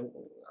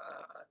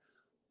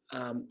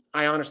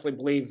 I honestly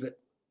believe that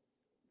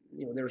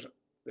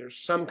there's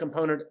some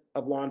component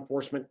of law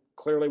enforcement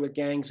clearly with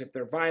gangs if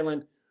they're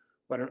violent,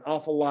 but an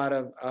awful lot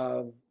of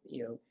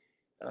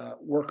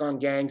work on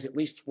gangs, at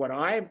least what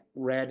I've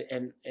read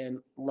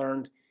and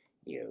learned,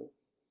 you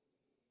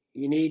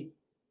need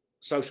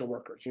social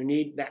workers, you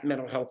need that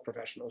mental health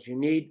professionals, you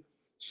need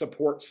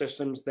support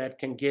systems that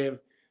can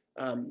give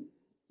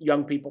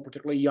young people,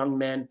 particularly young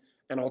men,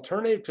 an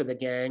alternative to the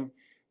gang.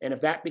 And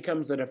if that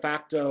becomes the de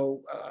facto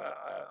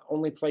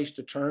only place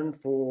to turn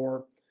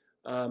for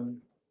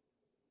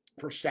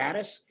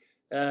status,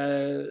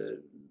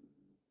 then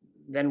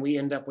we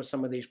end up with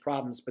some of these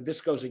problems. But this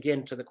goes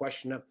again to the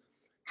question of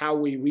how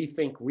we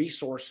rethink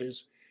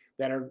resources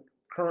that are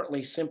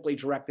currently simply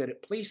directed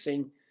at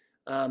policing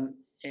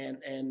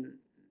and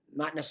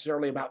not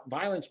necessarily about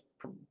violence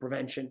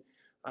prevention,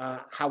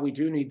 how we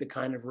do need the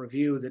kind of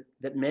review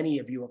that many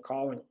of you are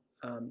calling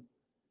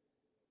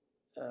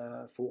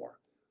for.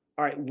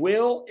 All right,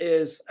 Will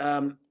is,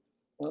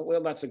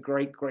 Will, that's a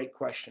great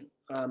question.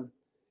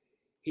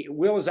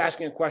 Will is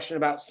asking a question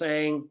about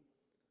saying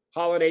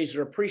holidays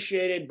are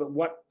appreciated, but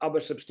what other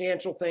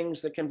substantial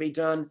things that can be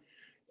done?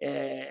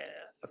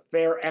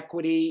 Fair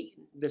equity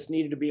that's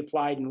needed to be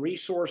applied in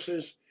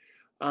resources.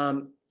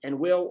 And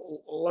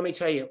Will, let me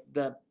tell you,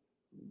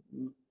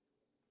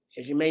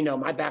 as you may know,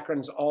 my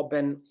background's all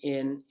been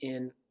in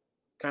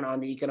kind of on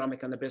the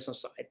economic, on the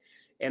business side.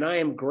 And I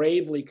am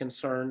gravely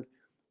concerned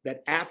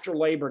that after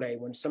Labor Day,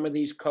 when some of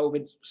these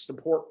COVID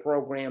support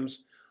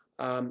programs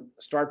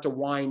start to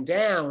wind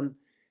down,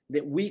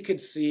 that we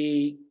could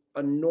see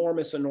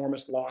enormous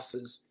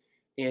losses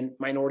in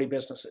minority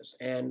businesses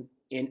and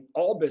in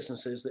all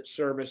businesses that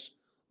service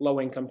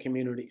low-income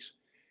communities.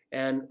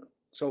 And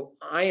so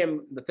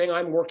the thing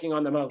I'm working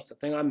on the most, the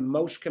thing I'm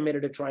most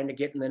committed to trying to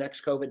get in the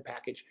next COVID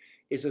package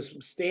is a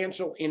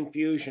substantial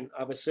infusion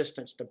of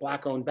assistance to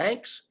Black-owned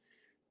banks,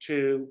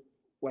 to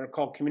what are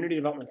called community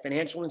development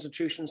financial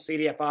institutions,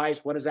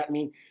 CDFIs. What does that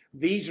mean?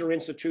 These are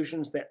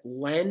institutions that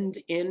lend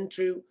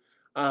into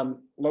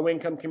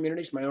low-income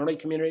communities, minority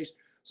communities.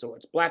 So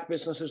it's Black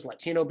businesses,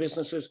 Latino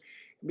businesses,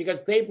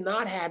 because they've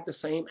not had the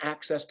same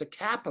access to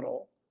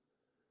capital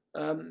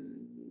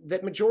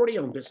that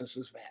majority-owned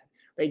businesses have had.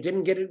 They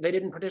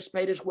didn't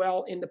participate as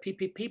well in the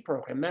PPP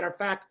program. Matter of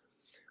fact,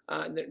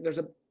 there's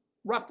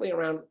roughly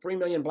around 3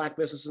 million Black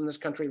businesses in this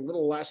country, a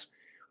little less.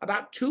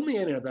 About 2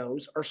 million of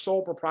those are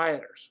sole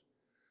proprietors.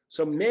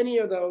 So many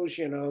of those,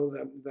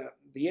 the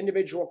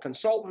individual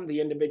consultant, the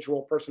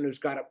individual person who's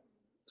got a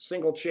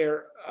single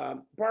chair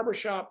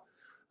barbershop,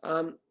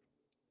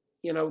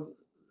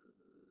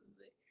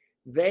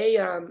 they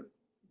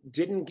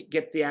didn't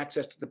get the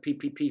access to the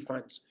PPP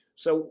funds.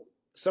 So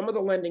some of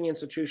the lending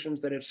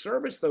institutions that have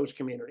serviced those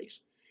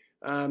communities,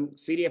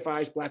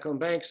 CDFIs, Black-owned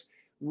banks,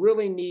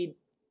 really need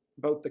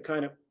both the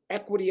kind of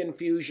equity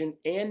infusion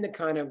and the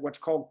kind of what's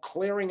called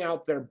clearing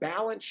out their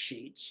balance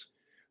sheets,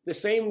 the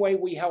same way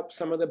we helped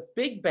some of the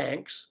big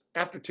banks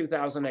after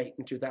 2008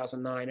 and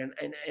 2009.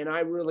 And I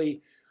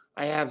really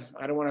I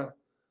don't want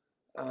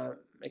to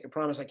make a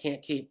promise I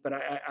can't keep, but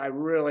I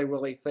really,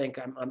 really think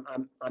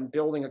I'm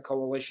building a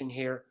coalition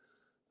here,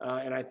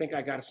 and I think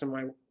I got some of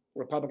my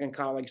Republican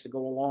colleagues to go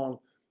along.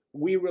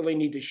 We really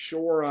need to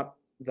shore up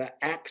the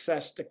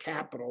access to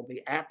capital,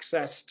 the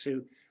access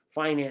to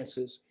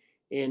finances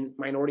in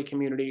minority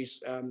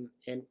communities, and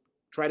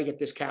try to get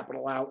this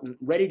capital out and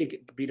ready to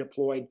be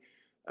deployed.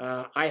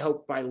 I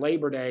hope by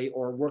Labor Day,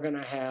 or we're going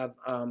to have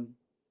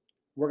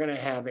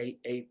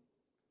a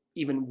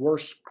even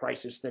worse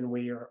crisis than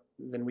we're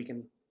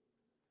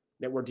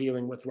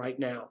dealing with right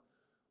now.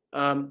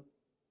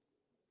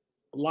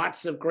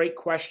 Lots of great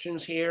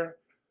questions here.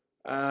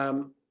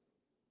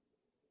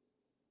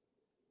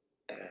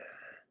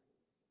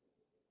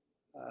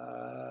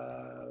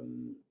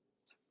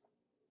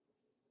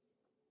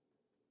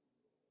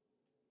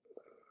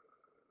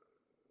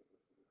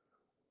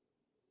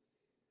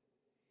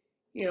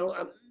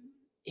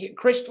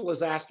 Crystal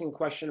is asking a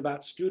question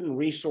about student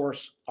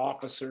resource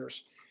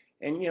officers,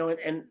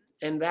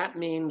 and that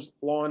means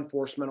law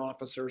enforcement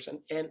officers.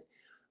 And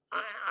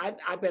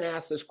I've been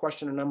asked this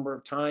question a number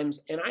of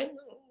times, and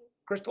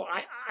Crystal,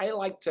 I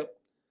like to.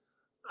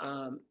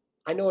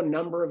 I know a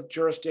number of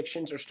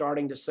jurisdictions are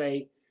starting to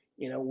say,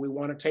 we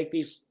want to take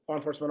these law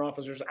enforcement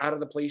officers out of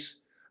the police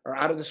or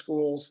out of the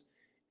schools,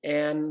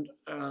 and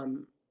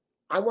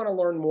I want to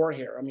learn more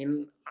here. I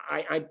mean,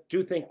 I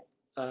do think.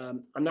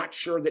 I'm not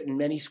sure that in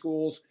many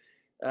schools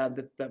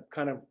that the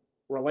kind of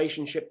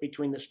relationship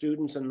between the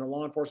students and the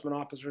law enforcement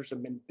officers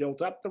have been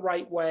built up the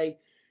right way.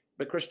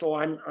 But Crystal,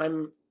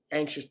 I'm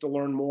anxious to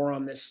learn more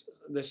on this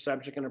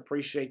subject and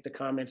appreciate the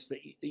comments that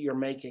you're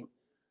making.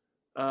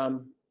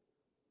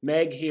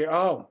 Meg here.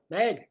 Oh,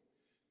 Meg.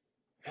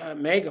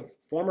 Meg, a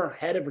former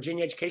head of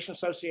Virginia Education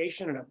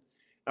Association and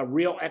a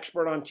real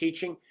expert on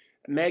teaching.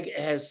 Meg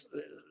has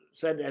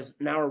said, as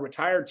now a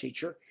retired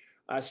teacher,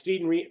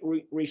 student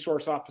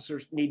resource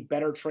officers need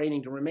better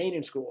training to remain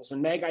in schools.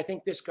 And Meg, I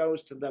think this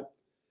goes to the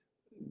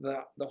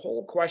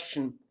whole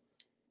question,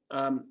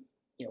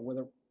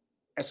 whether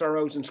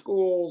SROs in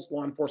schools,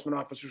 law enforcement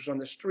officers on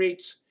the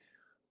streets.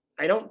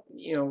 There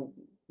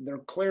are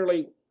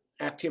clearly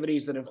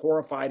activities that have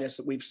horrified us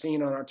that we've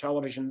seen on our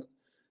television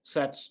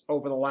sets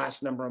over the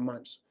last number of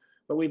months.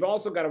 But we've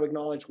also got to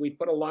acknowledge we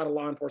put a lot of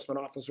law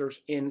enforcement officers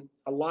in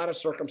a lot of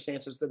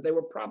circumstances that they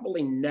were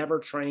probably never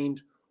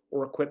trained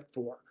or equipped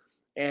for.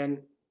 And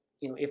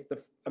if the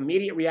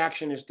immediate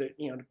reaction is to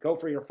go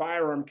for your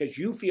firearm because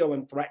you feel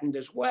threatened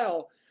as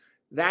well,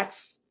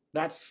 that's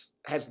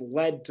has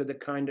led to the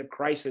kind of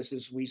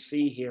crises we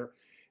see here.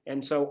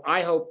 And so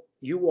I hope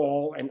you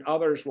all and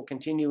others will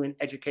continue and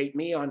educate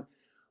me on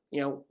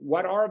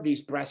what are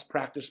these best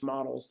practice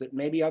models that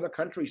maybe other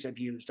countries have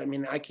used. I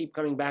mean, I keep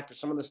coming back to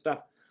some of the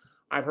stuff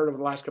I've heard over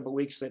the last couple of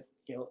weeks that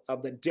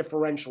of the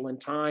differential in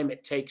time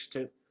it takes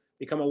to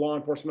become a law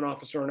enforcement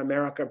officer in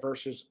America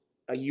versus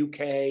a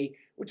UK,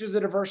 which is a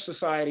diverse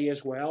society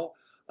as well,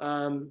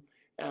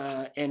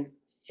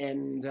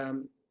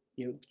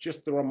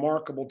 just the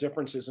remarkable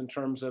differences in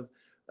terms of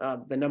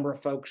the number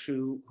of folks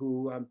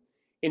who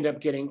end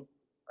up getting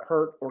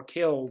hurt or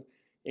killed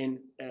in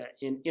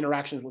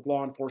interactions with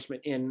law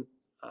enforcement in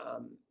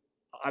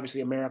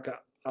obviously America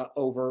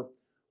over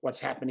what's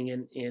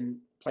happening in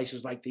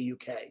places like the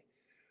UK.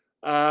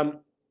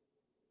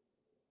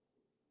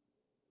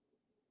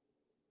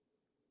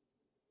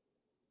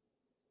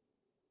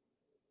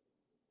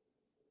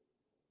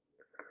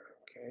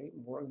 Okay,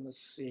 let's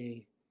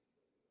see.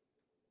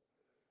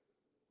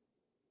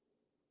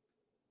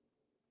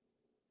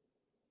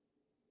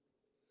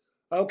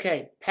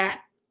 Okay, Pat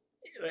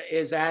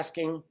is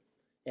asking,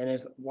 and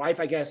his wife,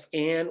 I guess,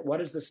 Ann,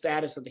 what is the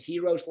status of the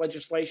HEROES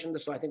legislation?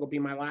 This, I think, will be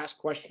my last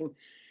question.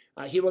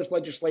 HEROES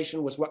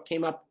legislation was what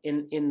came up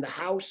in the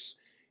House,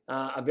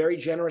 a very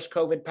generous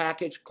COVID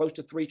package, close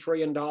to $3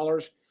 trillion.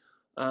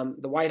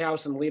 The White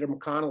House and Leader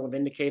McConnell have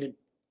indicated,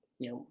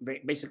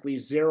 basically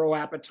zero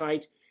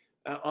appetite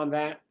on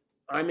that.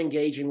 I'm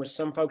engaging with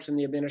some folks in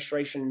the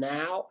administration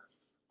now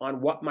on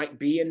what might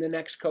be in the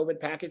next COVID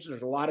package.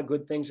 There's a lot of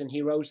good things in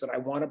HEROES that I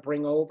want to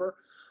bring over.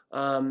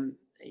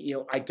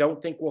 I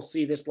don't think we'll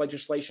see this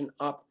legislation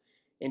up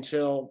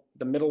until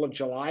the middle of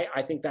July.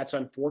 I think that's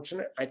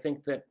unfortunate. I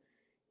think that,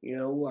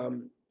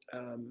 I'm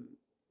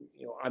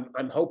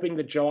hoping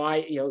that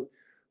July,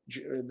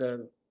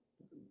 the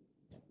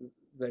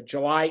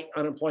July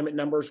unemployment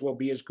numbers will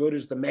be as good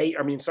as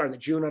the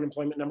June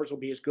unemployment numbers will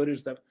be as good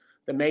as the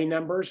May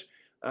numbers.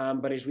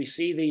 But as we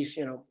see these,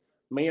 1.5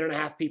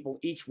 million people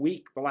each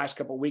week, the last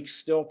couple of weeks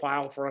still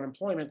filed for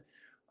unemployment,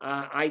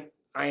 I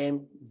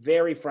am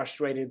very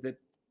frustrated that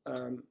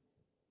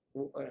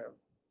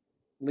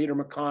Leader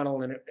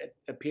McConnell, and it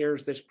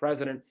appears this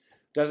president,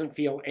 doesn't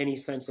feel any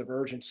sense of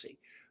urgency.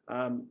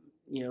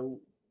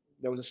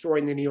 There was a story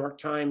in the New York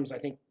Times, I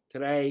think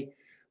today,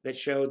 that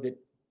showed that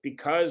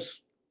because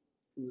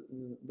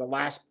the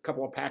last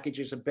couple of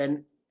packages have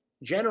been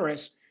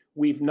generous,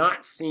 we've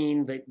not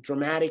seen the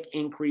dramatic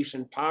increase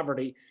in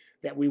poverty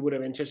that we would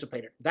have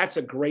anticipated. That's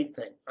a great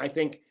thing. I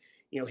think,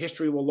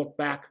 history will look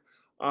back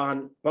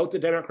on both the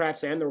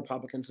Democrats and the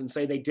Republicans and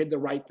say they did the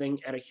right thing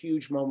at a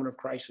huge moment of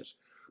crisis.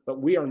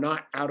 But we are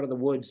not out of the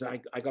woods.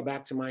 I go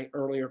back to my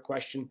earlier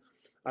question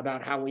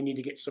about how we need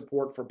to get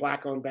support for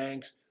Black-owned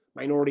banks,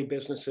 minority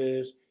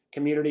businesses,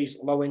 communities,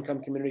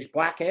 low-income communities,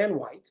 Black and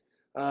white,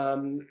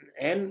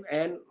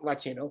 and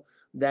Latino,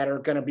 that are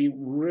going to be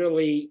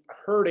really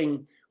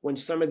hurting when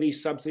some of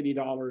these subsidy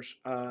dollars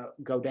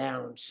go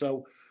down.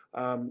 So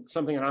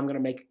something that I'm going to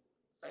make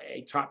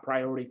a top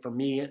priority for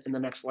me in the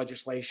next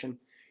legislation.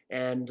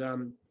 And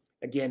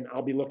again,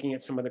 I'll be looking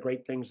at some of the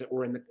great things that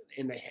were in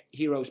the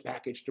HEROES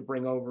package to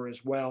bring over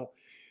as well.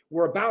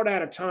 We're about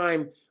out of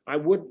time. I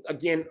would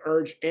again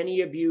urge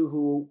any of you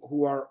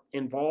who are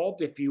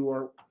involved, if you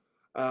are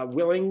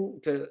willing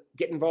to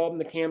get involved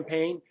in the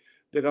campaign,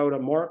 to go to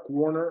Mark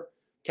Warner,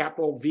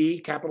 VA.com.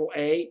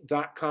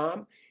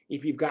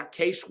 If you've got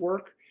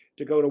casework,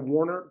 to go to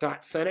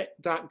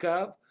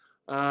warner.senate.gov.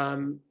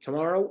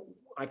 Tomorrow,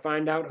 I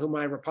find out who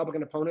my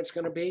Republican opponent's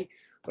going to be.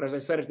 But as I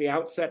said at the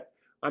outset,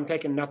 I'm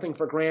taking nothing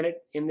for granted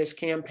in this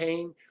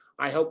campaign.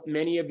 I hope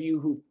many of you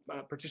who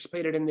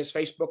participated in this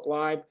Facebook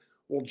Live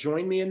will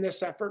join me in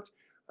this effort.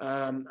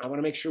 I want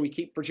to make sure we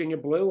keep Virginia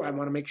blue. I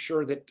want to make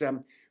sure that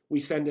we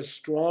send a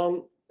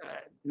strong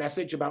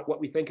message about what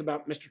we think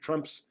about Mr.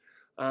 Trump's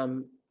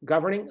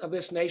governing of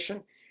this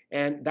nation.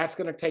 And that's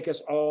going to take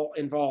us all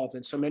involved.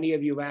 And so many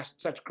of you have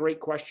asked such great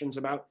questions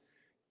about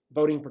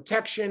voting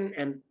protection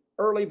and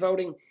early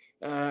voting.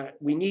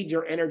 We need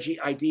your energy,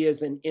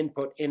 ideas, and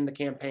input in the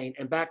campaign.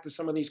 And back to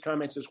some of these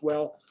comments as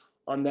well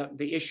on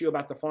the issue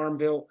about the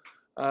Farmville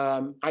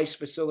ICE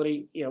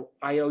facility. You know,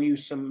 I owe you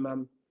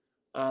some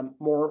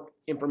more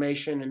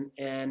information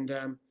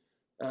and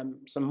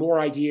some more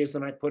ideas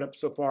than I put up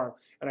so far.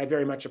 And I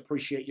very much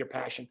appreciate your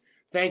passion.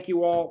 Thank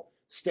you all.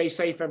 Stay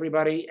safe,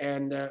 everybody,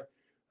 and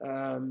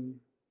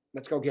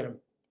let's go get them.